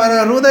भेला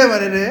भएर रुँदै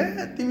भनेर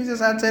तिमी चाहिँ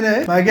साँच्चै नै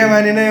है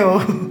भाग्यमानी नै हो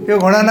यो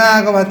घोडा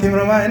नआएको भए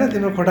तिम्रोमा होइन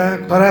तिम्रो खुट्टा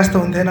छोरा जस्तो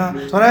हुन्थेन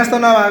छोरा जस्तो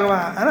नभएको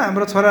भए होइन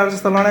हाम्रो छोराहरू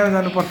जस्तो लडाइँमा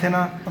जानु पर्थेन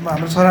अब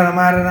हाम्रो छोराहरू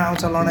मारेर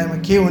आउँछ लडाइँमा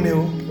के हुने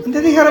हो अनि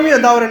त्यतिखेर पनि यो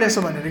दाउरेले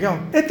यसो भनेर क्या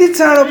यति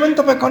चाँडो पनि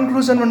तपाईँ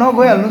कन्क्लुजनमा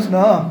नगइहाल्नुहोस् न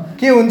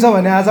के हुन्छ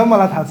भने आज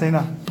मलाई थाहा छैन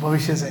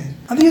भविष्य चाहिँ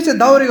अनि यो चाहिँ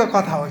दाउरेको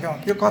कथा हो क्या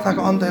यो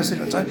कथाको अन्त यसरी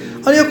हुन्छ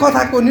अनि यो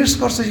कथाको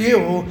निष्कर्ष यो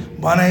हो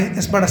भने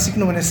यसबाट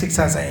सिक्नुपर्ने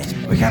शिक्षा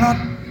चाहिँ we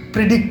cannot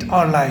predict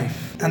our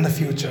life and the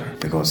future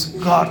because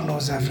God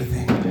knows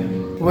everything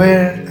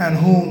where and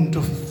whom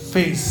to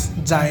face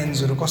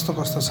जायन्ट्सहरू कस्तो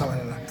छ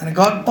भनेर अनि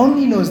God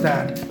only knows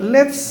that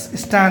let's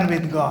stand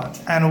with God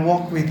and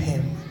walk with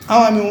him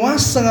अब हामी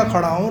उहाँसँग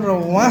खडा हौँ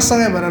र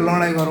उहाँसँगै भएर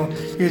लडाइँ गरौँ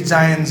यो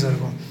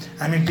जायन्ट्सहरूको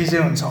हामी विजय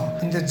हुन्छौँ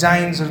अनि त्यो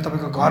जायन्ट्सहरू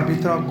तपाईँको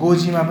घरभित्र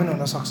गोजीमा पनि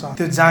हुनसक्छ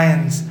त्यो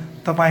जायन्ट्स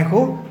तपाईँको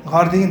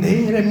घरदेखि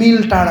धेरै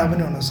मिल टाढा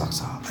पनि हुनसक्छ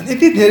अनि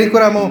यति धेरै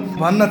कुरा म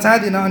भन्न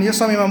चाहदिनँ अनि यो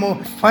समयमा म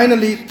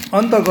फाइनली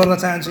अन्त गर्न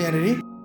चाहन्छु यहाँनिर